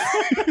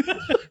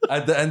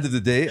 at the end of the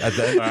day,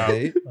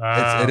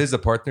 Wow. it is a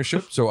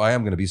partnership. So I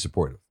am going to be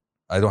supportive.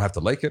 I don't have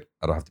to like it.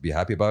 I don't have to be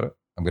happy about it.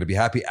 I'm going to be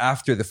happy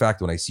after the fact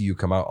when I see you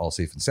come out all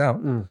safe and sound.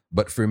 Mm.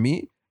 But for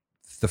me,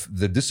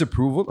 the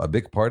disapproval, a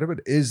big part of it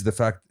is the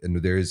fact, and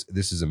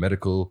this is a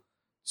medical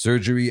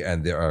surgery,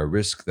 and there are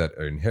risks that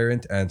are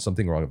inherent, and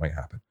something wrong might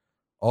happen.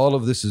 All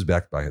of this is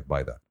backed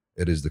by that.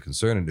 It is the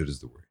concern and it is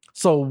the worry.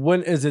 So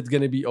when is it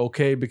gonna be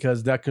okay?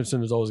 Because that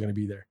concern is always gonna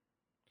be there.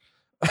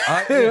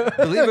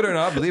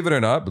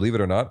 Believe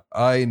it or not,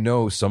 I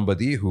know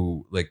somebody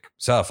who like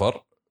safar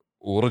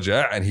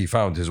ورجع and he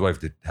found his wife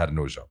had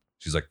no job.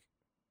 She's like,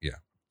 yeah,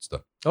 it's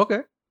done.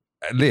 Okay.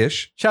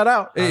 ليش? Shout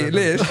out. Hey,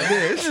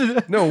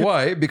 ليش? No,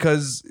 why?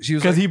 Because she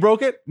was Because like, he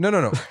broke it.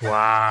 no.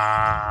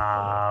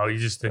 Wow, you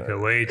just took it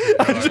way too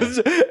far.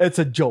 It's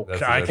a joke.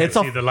 That's- I that's- can't It's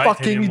a see the light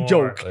fucking anymore.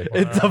 joke. Like,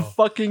 It's a wow.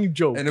 fucking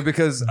joke. And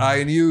because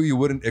I knew you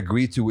wouldn't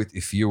agree to it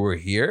if you were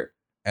here.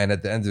 And at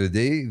the end of the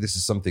day, this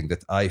is something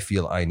that I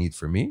feel I need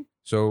for me.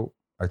 So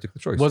I took the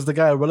choice. Was the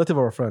guy a relative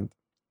or a friend?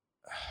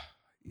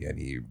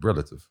 Yani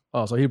relative.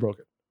 Oh, so he broke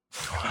it.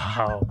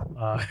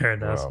 Wow, you're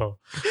an Wow. asshole.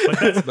 But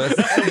that's, But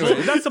that's,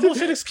 anyway. that's a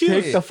bullshit excuse.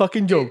 Take the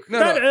fucking joke. No,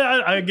 That-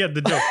 no. I get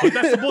the joke, but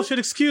that's a bullshit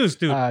excuse,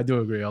 dude. I do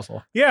agree also.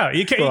 Yeah,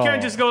 you can't Bro.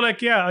 just go like,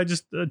 yeah, I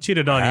just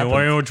cheated on you Happened.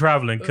 while you were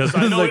traveling because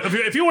I It's know like-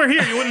 if you were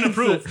here, you wouldn't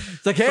approve.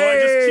 It's like, So I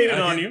just hey, cheated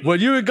on you. when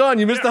you were gone,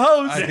 you missed the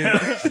host.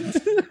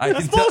 I That's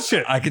can tell-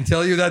 bullshit. I can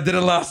tell you that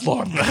didn't last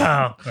long.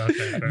 Wow. Okay,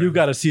 fair You enough.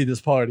 got to see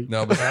this party.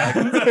 No, but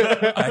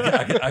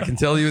I can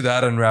tell you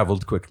that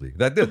unraveled quickly.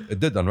 It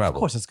did unravel.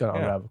 Of course, it's gonna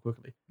Yeah. unravel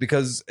quickly.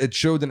 Because it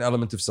showed an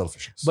element of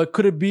selfishness. But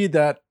could it be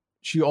that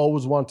she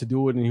always wanted to do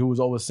it and he was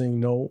always saying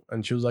no, and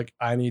she was like,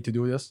 "I need to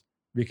do this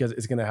because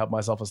it's gonna help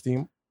my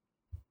self-esteem."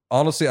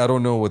 honestly, I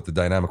don't know what the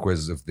dynamic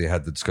was if they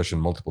had the discussion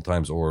multiple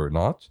times or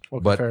not.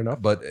 Okay, but fair enough.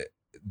 But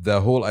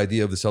the whole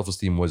idea of the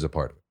self-esteem was a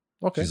part of it.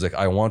 Okay, She's like,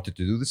 I wanted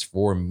to do this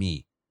for me.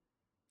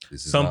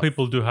 This is Some not-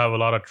 people do have a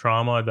lot of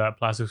trauma that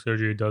plastic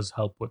surgery does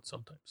help with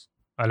sometimes.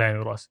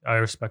 I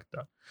respect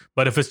that.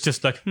 But if it's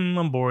just like,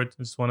 I'm bored,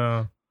 I just want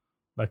to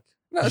like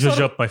No, it's zhuzh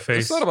not- up my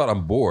face, It's not about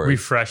I'm bored.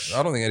 refresh.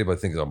 I don't think anybody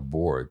thinks I'm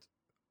bored.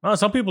 Oh,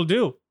 some people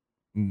do.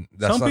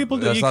 That's Some not, people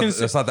do. That's, You not, can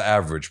that's not the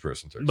average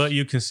person. Turks. But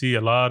you can see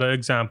a lot of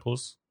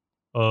examples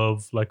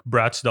of like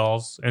Bratz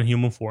dolls in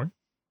human form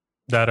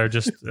that are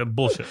just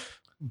bullshit.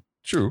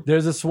 True.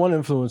 there's this one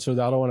influencer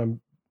that I don't want to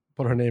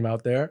put her name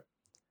out there,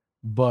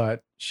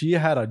 but she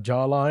had a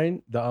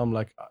jawline that I'm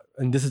like,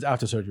 and this is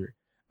after surgery.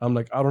 I'm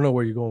like, I don't know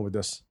where you're going with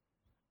this.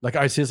 Like,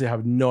 I seriously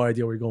have no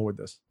idea where you're going with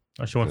this.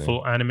 Oh, she went Okay.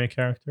 full anime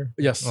character.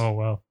 Yes, Oh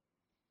wow.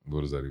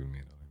 What does that even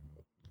mean?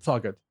 it's all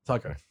good. It's all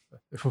good.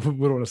 We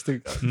don't want to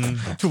stick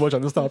Mm. too much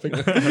on this topic.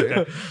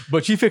 Okay.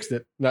 But she fixed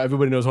it. Now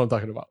everybody knows what I'm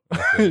talking about.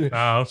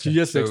 Ah, okay. She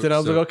just fixed So- it. I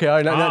was so- like, okay, all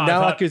right, now, Ah,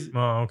 now I thought, can. Oh,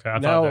 okay. I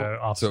now- thought the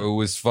opposite. So it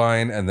was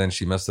fine, and then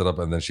she messed it up,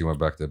 and then she went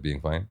back to being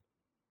fine.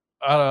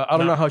 I don't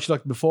No. know how she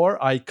looked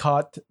before. I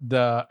caught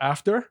the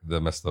after.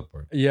 The messed up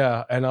part.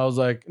 Yeah, and I was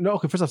like, no,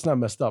 okay, first it's not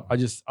messed up.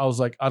 I was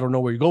like, I don't know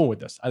where you're going with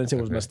this. I didn't say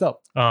it was Okay. messed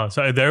up.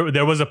 So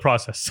there was a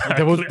process.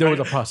 There was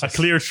a process. A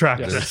clear track.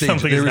 Yes. There were that stages.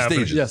 something There is were happening.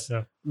 stages. Yes.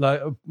 Yeah.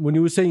 Like when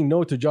you were saying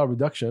no to job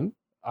reduction,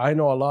 I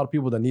know a lot of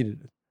people that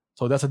needed it.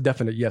 So that's a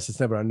definite yes. It's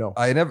never a no.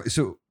 I never.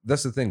 So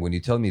that's the thing. When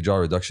you tell me jaw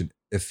reduction,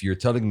 if you're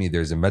telling me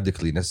there's a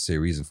medically necessary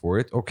reason for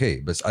it,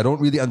 okay. But I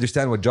don't really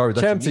understand what jaw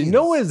reduction Champsy, means.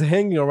 no one's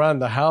hanging around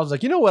the house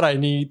like, you know what I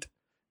need?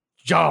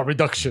 Jaw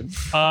reduction.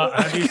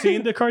 Have you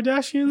seen the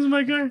Kardashians,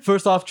 my guy?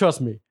 First off,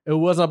 trust me, it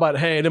wasn't about,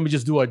 hey, let me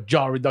just do a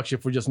jaw reduction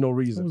for just no There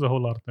reason. was a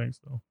whole lot of things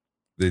though.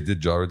 They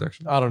did jaw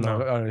reduction. I don't know.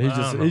 No. I don't know. He I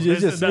just, don't know. he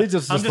just, I'm he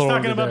just just throwing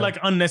talking it about there. like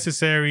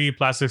unnecessary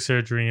plastic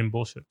surgery and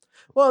bullshit.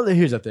 Well,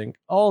 here's the thing.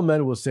 All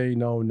men will say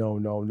no, no,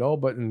 no, no.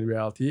 But in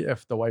reality,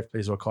 if the wife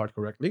plays her card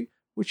correctly,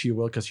 which she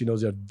will because she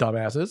knows they're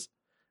dumbasses,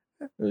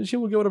 she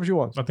will get whatever she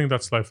wants. I think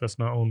that's life. That's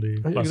not only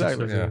plastic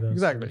Exactly. surgery. Yeah. That's-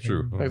 Exactly.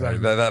 True. Exactly.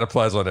 That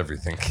applies on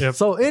everything. Yep.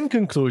 So in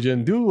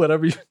conclusion, do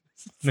whatever you,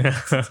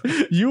 Yeah.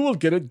 you will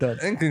get it done.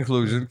 In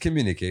conclusion,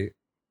 communicate.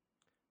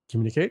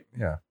 Communicate.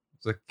 Yeah.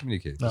 It's like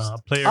communicate.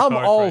 Play your I'm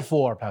card all right.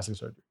 for plastic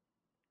surgery.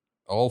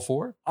 All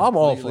four? I'm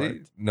all for Completely?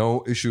 it.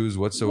 No issues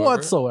whatsoever.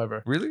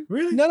 Whatsoever. Really?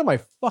 Really? None of my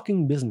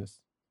fucking business.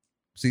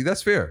 See,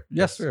 that's fair.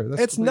 Yes, That's fair.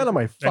 That's it's none of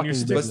my you fucking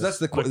stick- But business.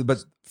 that's but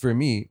for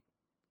me,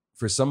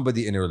 for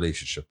somebody in a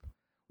relationship,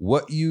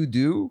 what you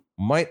do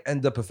might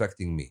end up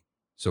affecting me.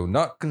 So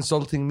not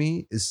consulting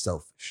me is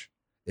selfish.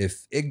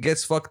 If it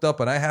gets fucked up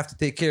and I have to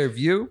take care of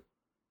you,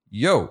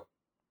 yo.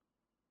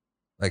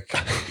 Like,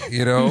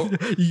 you know,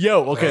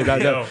 Yo, okay,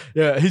 Yo.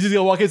 yeah, he's just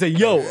gonna walk in and say,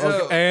 yo,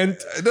 Yo. okay, and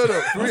no,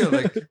 for real.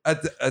 Like,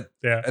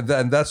 Yeah.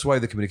 and that's why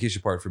the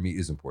communication part for me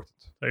is important.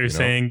 So you're You know?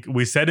 saying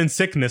we said in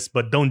sickness,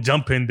 but don't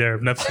jump in there.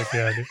 Nafsak,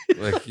 yeah.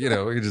 Like, you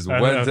know, you just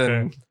Okay. went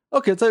and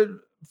okay, so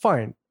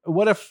fine.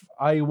 What if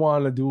I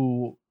want to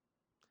do,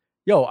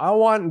 I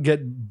want to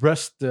get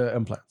breast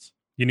implants.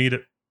 You need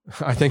it.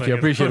 I thank you. I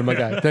appreciate it, my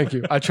guy. Thank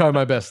you. I try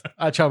my best.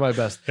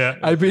 Yeah.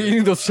 I've been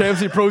eating those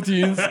Champsy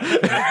proteins.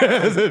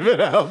 Has it been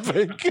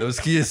helping? those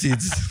chia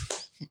seeds.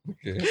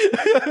 Okay.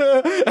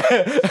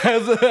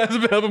 has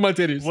been helping my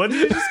titties. What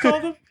did you just call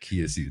them?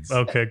 Chia seeds.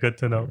 Okay, good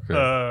to know.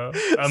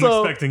 Okay. I'm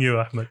So- expecting you,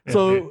 Ahmed. Yeah,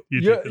 So you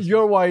your, take this.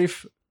 your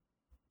wife,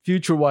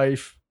 future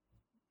wife,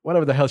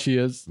 whatever the hell she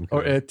is,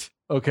 or Okay. it,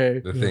 okay.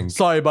 The thing.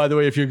 Sorry, by the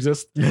way, if you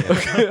exist.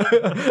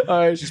 All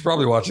right. She's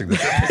probably watching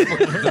this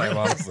time,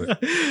 honestly.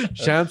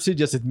 Champsy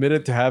just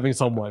admitted to having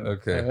someone.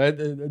 Okay. All right,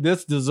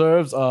 This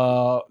deserves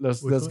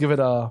let's Which one? give it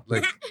a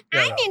Like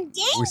I'm in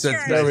danger. we said,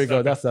 there we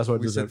go. That's what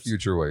it we said deserves.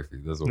 future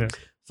wifey. That's what Yeah. we said.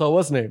 So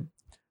what's name?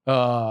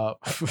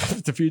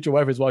 The future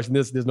wife is watching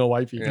this. There's no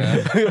wifey.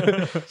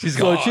 Yeah. She's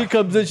So gone. she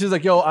comes in. She's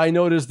like, "Yo, I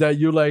noticed that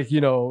you like,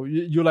 you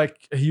like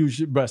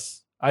huge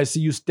breasts. I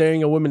see you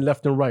staring at women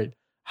left and right.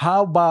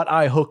 How about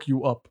I hook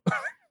you up?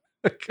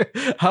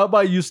 How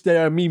about you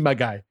stare at me, my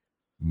guy?"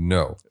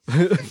 No.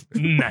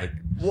 Nah.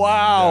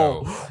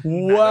 Wow,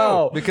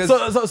 wow. because-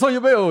 so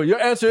your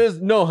answer is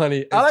no,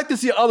 honey. I like to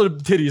see other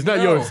titties, not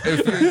No, yours.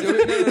 if you're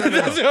doing, no.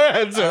 That's your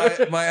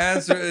answer. My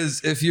answer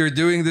is if you're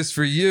doing this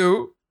for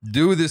you,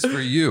 do this for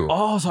you.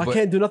 Oh, so I But-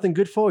 can't do nothing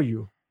good for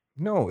you.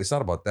 No, it's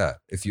not about that.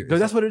 If you, No,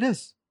 that's what it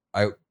is.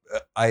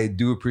 I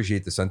do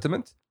appreciate the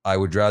sentiment. I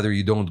would rather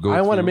you don't go.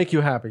 I want to through- make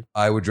you happy.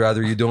 I would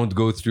rather you don't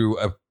go through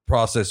a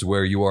process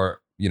where you are,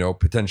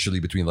 potentially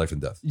between life and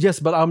death. Yes,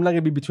 but I'm not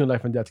gonna be between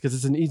life and death because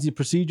it's an easy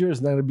procedure.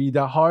 It's not gonna be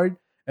that hard,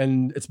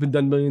 and it's been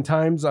done a million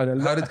times.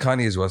 And How did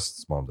Kanye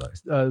West's mom die?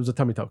 it was a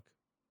tummy tuck?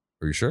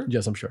 Are you sure?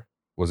 Yes, I'm sure.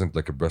 Wasn't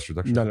like a breast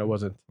reduction? No, it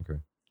wasn't. Okay.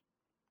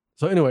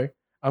 So anyway,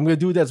 I'm gonna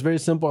do that's very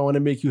simple. I want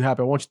to make you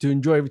happy. I want you to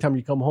enjoy every time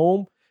you come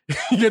home.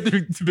 You get the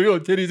big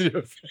old titties in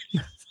your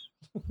face.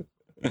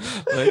 You're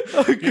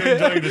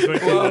enjoying this way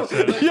too Well, much.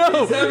 like,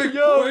 Yo, he's having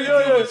yo, way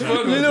yo, too much fun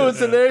you with know it. what's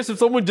hilarious? If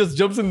someone just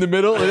jumps in the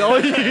middle, and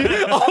all he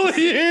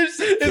hears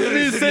is Titties me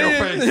in your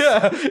saying, face.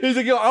 "Yeah." He's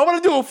like, "Yo, I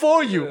want to do it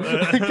for you."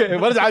 Okay,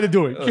 what is I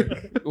doing?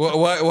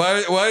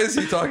 Why is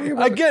he talking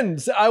about it? Again,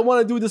 I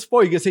want to do this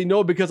for you. You can say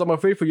no because I'm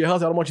afraid for your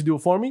health. I don't want you to do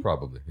it for me.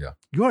 Probably, yeah.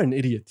 You are an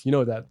idiot. You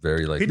know that.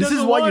 Very like He This is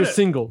doesn't why want you're it.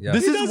 single. Yeah.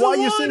 This He is doesn't why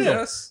you're want single.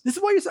 yes. This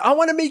is why I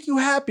want to make you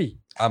happy.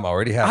 I'm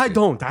already happy. I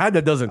don't.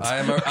 That doesn't.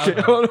 I'm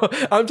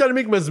I'm trying to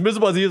make him as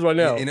miserable as he is right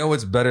now. You know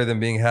what's better than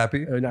being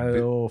happy?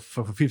 No,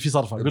 في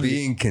صرفة. قول لي.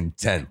 Being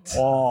content.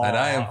 Oh. And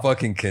I am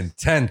fucking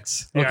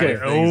content. Okay.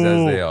 with things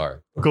as they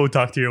are. Go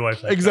talk to your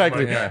wife. like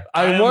Exactly. that.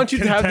 Yeah. I am want you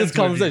to have this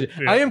content with you.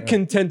 conversation. Yeah. I am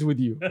content with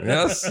you.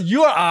 Yes.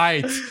 You're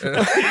alright.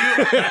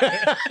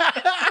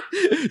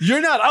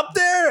 You're not up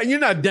there and you're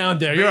not down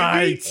there. You're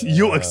alright.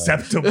 You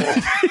acceptable.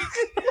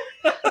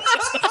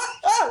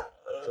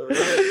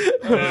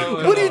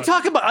 What are you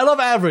talking about? I love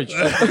average.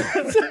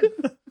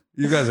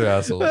 You guys are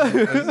assholes. I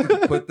just need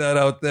to put that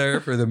out there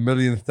for the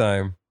millionth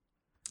time.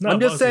 I'm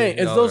just saying,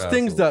 it's Y'all those are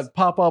things assholes. that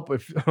pop up.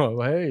 If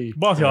hey,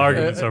 Both the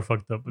arguments are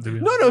fucked up.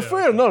 no, for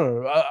real,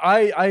 no.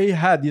 I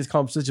had these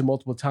conversations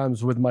multiple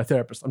times with my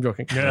therapist. I'm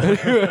joking. Yeah.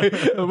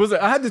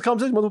 I had this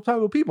conversation multiple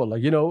times with people,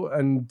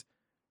 and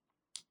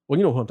Well,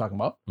 you know who I'm talking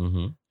about.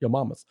 Mm-hmm. Your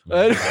mamas.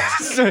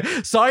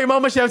 Sorry,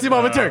 Mama Shamsi,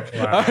 Mama Turk.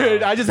 Wow. All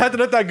right, I just had to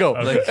let that go.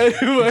 Okay.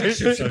 Anyway.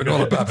 Just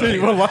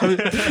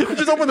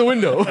open the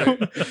window.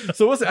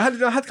 So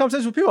I had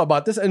conversations with people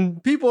about this, and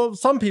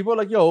some people are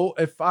like, yo,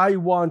 if I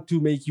want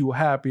to make you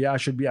happy, I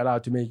should be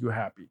allowed to make you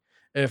happy.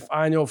 If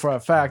I know for a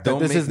fact that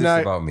Don't this make is this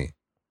not about me.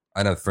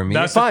 I know for me.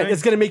 That's fine, thing.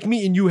 it's gonna make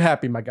me and you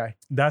happy, my guy.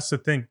 That's the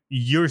thing.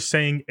 You're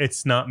saying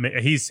it's not.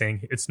 He's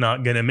saying it's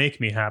not gonna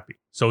make me happy.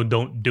 So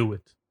don't do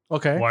it.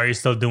 Okay. Why are you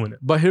still doing it?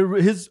 But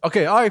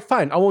okay, all right,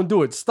 fine. I won't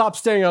do it. Stop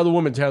staring at other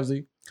women,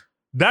 Chamsy.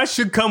 That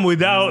should come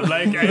without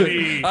like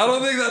any. I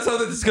don't think that's how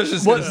the discussion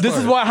is. Well, this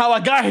is how I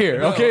got here.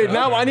 No, Okay, no,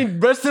 now no. I need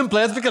breast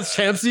implants because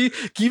Chamsy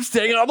keeps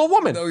staring at other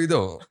women. No, you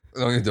don't.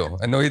 No, you don't.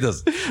 I know he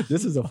doesn't.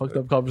 This is a fucked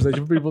up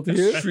conversation for people to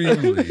hear.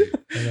 Extremely.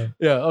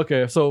 Yeah,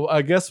 okay. So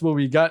I guess what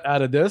we got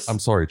out of this I'm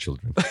sorry,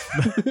 children.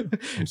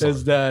 sorry.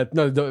 is that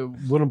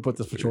wouldn't put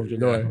this for children.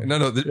 No, Yeah.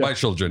 No, my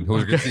children who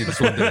are going to see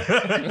this one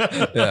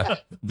day. Yeah.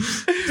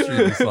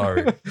 Extremely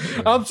sorry.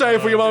 I'm sorry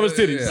for your mama's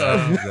titties.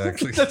 Yeah,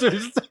 exactly. That's what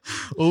it's-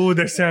 Oh,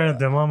 they're staring at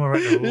their mama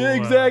right now. Yeah,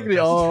 exactly.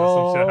 That's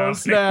Oh, some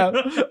shit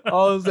happening. snap.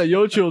 Oh, snap.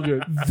 Your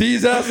children.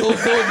 These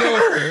assholes don't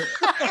know her.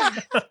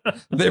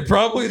 They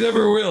probably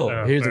never will.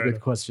 Yeah. Here's a fair good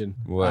enough. question.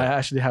 What? I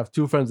actually have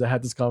two friends that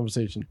had this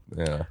conversation.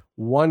 Yeah.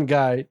 One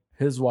guy,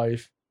 his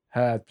wife,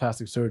 had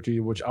plastic surgery,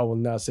 which I will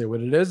not say what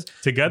it is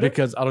Together?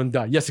 because I don't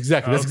die. Yes,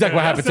 exactly. That's Okay, exactly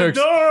what happened, that's Turks.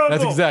 adorable.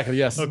 That's exactly,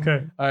 yes.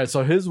 Okay. All right,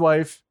 so his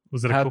wife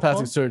Was it a had cool plastic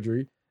one?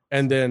 surgery,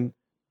 and then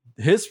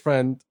his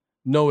friend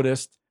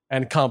noticed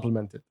and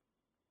complimented.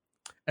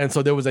 And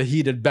so there was a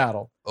heated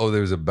battle. Oh,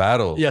 there's a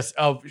battle. Yes,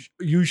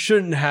 you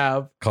shouldn't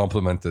have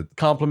Complimented.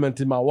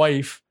 complimented my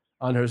wife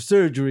on her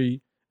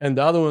surgery. And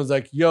the other one's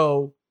like,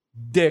 yo,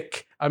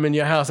 dick, I'm in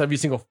your house every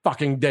single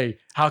fucking day.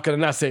 How can I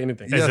not say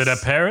anything? Yeah. Is it a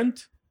Yes.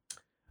 parent?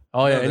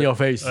 Oh, yeah, No, in your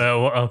face.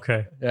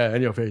 Okay. Yeah,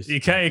 in your face. You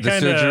can't. The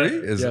surgery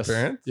is yes.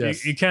 apparent.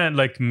 Yes. You can't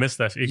like miss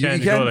that. You You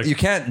can't. can't, go, like, you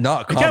can't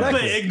not you can't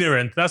compliment. play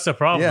ignorant. That's the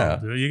problem. Yeah.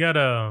 Dude. You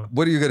gotta.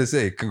 What are you going to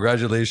say?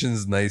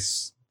 Congratulations,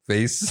 nice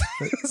face.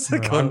 It's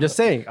like, I'm just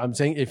saying. I'm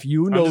saying if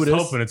you I'm notice.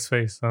 just hoping it's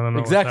face. I don't know.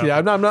 what's Exactly.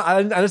 happening.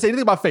 I didn't say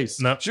anything about face.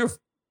 No. sure.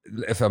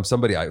 If I'm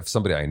somebody I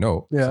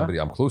know, Yeah. somebody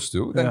I'm close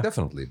to, then Yeah.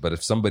 definitely. But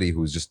if somebody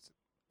who's just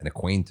an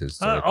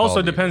acquaintance, or a Also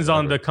colleague, depends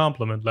on the whatever,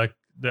 compliment. Like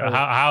Oh.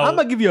 how. I'm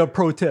going to give you a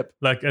pro tip.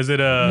 like is it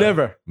a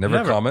Never.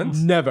 never comment.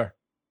 Never.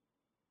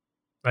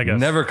 I guess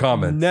Never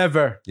comment.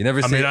 Never. You never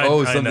I say, mean, I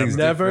something's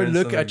Never different,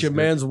 look at something's your good."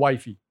 man's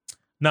wifey.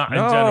 not in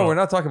No, general. we're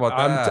not talking about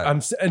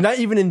that. And not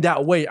even in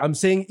that way. I'm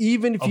saying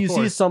even if Of you see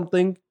course.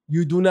 something,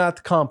 you do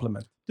not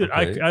compliment. Dude,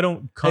 Okay. I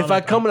don't. If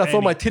I come and I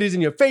throw my my titties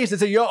in your face and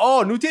say, "Yo,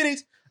 oh, new titties,"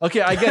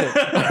 okay, I get it.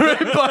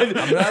 But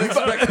I'm not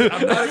expecting-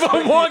 I'm not if I'm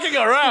expecting- walking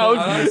around,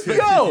 I'm not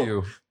expecting yo,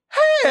 you.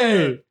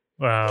 hey,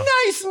 Wow.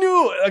 nice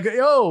new. Like,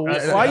 yo,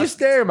 That's- why are you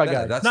staring, my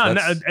Yeah, guy?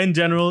 that's- In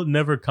general,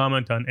 never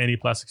comment on any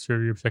plastic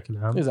surgery بشكل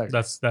عام.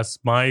 Exactly. That's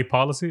my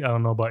policy. I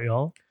don't know about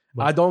y'all.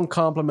 I don't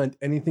compliment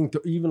anything to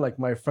even like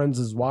my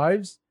friends'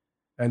 wives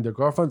and their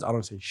girlfriends. I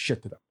don't say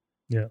shit to them.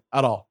 Yeah.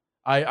 At all.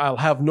 I'll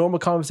have normal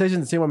conversations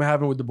the same way I'm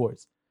having with the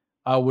boys.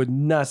 I would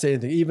not say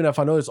anything. Even if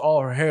I notice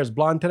all her hair is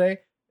blonde today,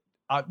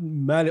 I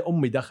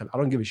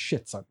don't give a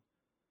shit, son.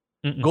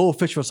 Mm-mm. Go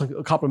fish for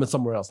some compliment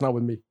somewhere else, not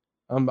with me.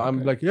 I'm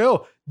like,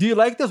 yo, do you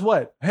like this?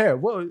 What? Hair?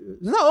 What?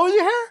 Is that always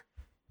your hair?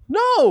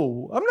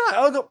 No, I'm not.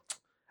 I'll go,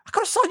 I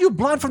could have saw you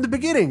blonde from the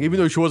beginning, even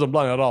though she wasn't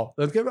blonde at all.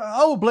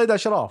 I will play that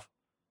shit off.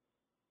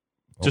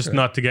 Just Okay.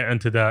 not to get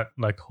into that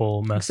like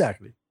whole mess.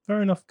 Exactly.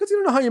 Fair enough. Because you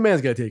don't know how your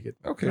man's going to take it.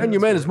 Okay. And your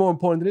that's man fair. is more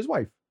important than his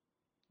wife.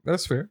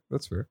 That's fair.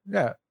 That's fair.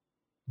 Yeah.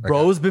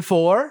 Bros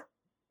before.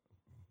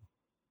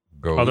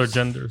 Goes. Other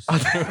genders.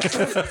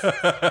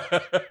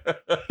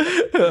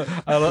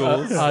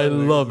 I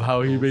love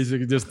how he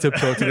basically just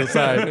tiptoed to the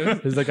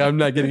side. He's like, I'm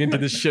not getting into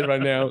this shit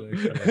right now.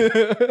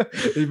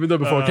 Even though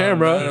before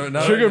camera,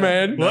 no, Sugar no,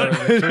 Man. What?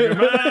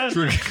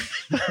 Sugar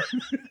Man?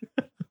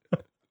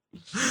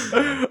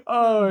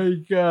 Oh my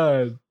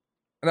god.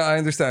 No, I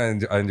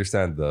understand. I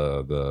understand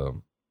the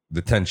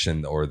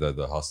tension or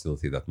the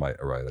hostility that might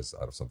arise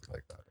out of something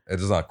like that. It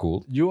is not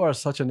cool. You are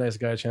such a nice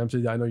guy, Champs.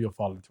 I know you'll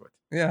fall into it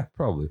Yeah,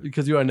 probably.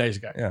 because you're a nice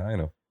guy. Yeah, I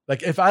know.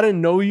 Like if I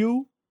didn't know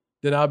you,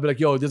 then I'd be like,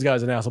 yo, this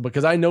guy's an asshole.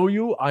 Because I know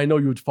you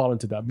would fall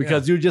into that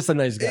because you're just a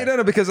nice guy.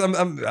 No, because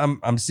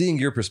I'm seeing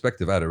your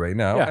perspective at it right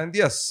now, Yeah. and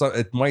yes, so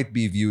it might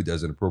be viewed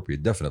as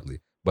inappropriate, definitely.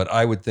 But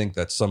I would think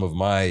that some of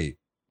my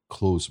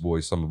close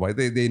boys,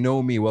 they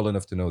know me well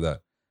enough to know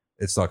that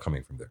it's not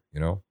coming from there,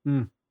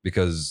 Mm.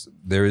 because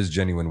there is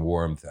genuine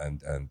warmth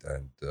and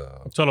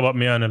It's all about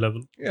Miana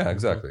level. yeah,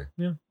 exactly.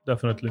 Yeah,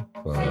 definitely.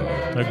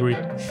 It's Agreed.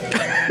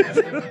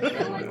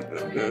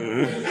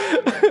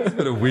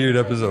 been a weird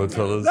episode,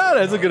 fellas. No,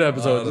 that's a good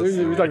episode. Oh, that's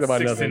we talked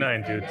about nothing.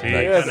 69, dude.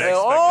 Yes.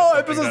 Oh,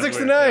 episode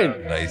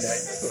 69.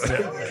 Nice.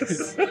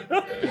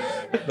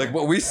 Like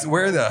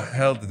where the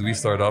hell did we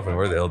start off and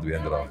where the hell did we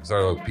end it off? We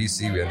started off with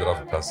PC, we ended off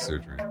with plastic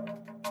surgery.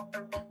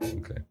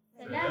 Okay.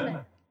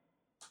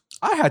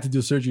 I had to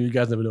do surgery. You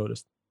guys never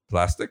noticed.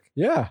 Plastic?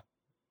 Yeah.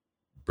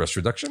 Breast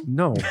reduction?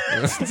 No.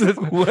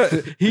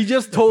 What? He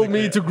just told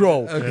me to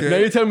grow. Okay. Now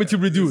you're telling me to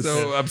reduce.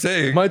 So I'm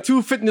saying My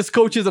two fitness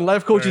coaches and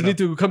life coaches Fair need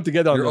to come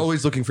together on you're this.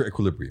 always looking for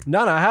equilibrium.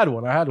 No, I had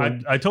one.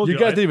 I told You you,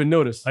 guys didn't even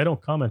notice. I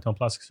don't comment on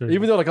plastic surgery.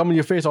 Even though like I'm in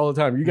your face all the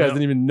time, you guys No.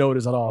 didn't even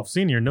notice at all. I've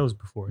seen your nose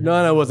before.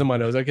 No, it wasn't my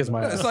nose. I kissed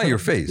my It's ass. not your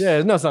face.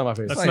 Yeah, no, it's not my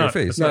face. That's not your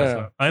face. that's No, not- no, that's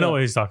no. not- I know No.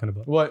 what he's talking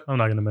about. What? I'm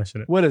not going to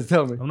mention it. What is?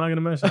 Tell me. I'm not going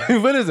to mention it.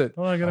 What is it?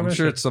 I'm not going to I'm mention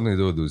sure it. it's something to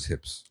do with those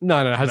hips.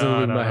 No, it hasn't No,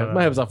 to do with no, my no, hips. no.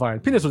 My hips are fine.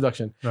 Penis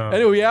reduction. No.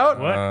 Anyway, we out?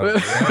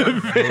 What?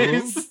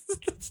 Face.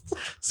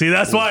 See,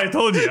 that's why I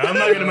told you. I'm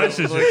not going to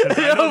mention shit. 'cause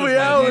I know Yo, we this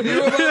out. man.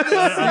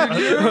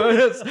 You knew about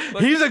this? Yes.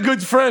 He's a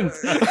good friend.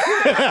 He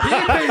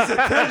pays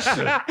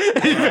attention.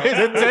 He pays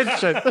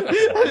attention.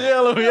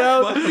 Yeah, we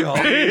out. Fuck y'all.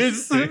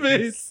 Peace.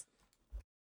 Peace.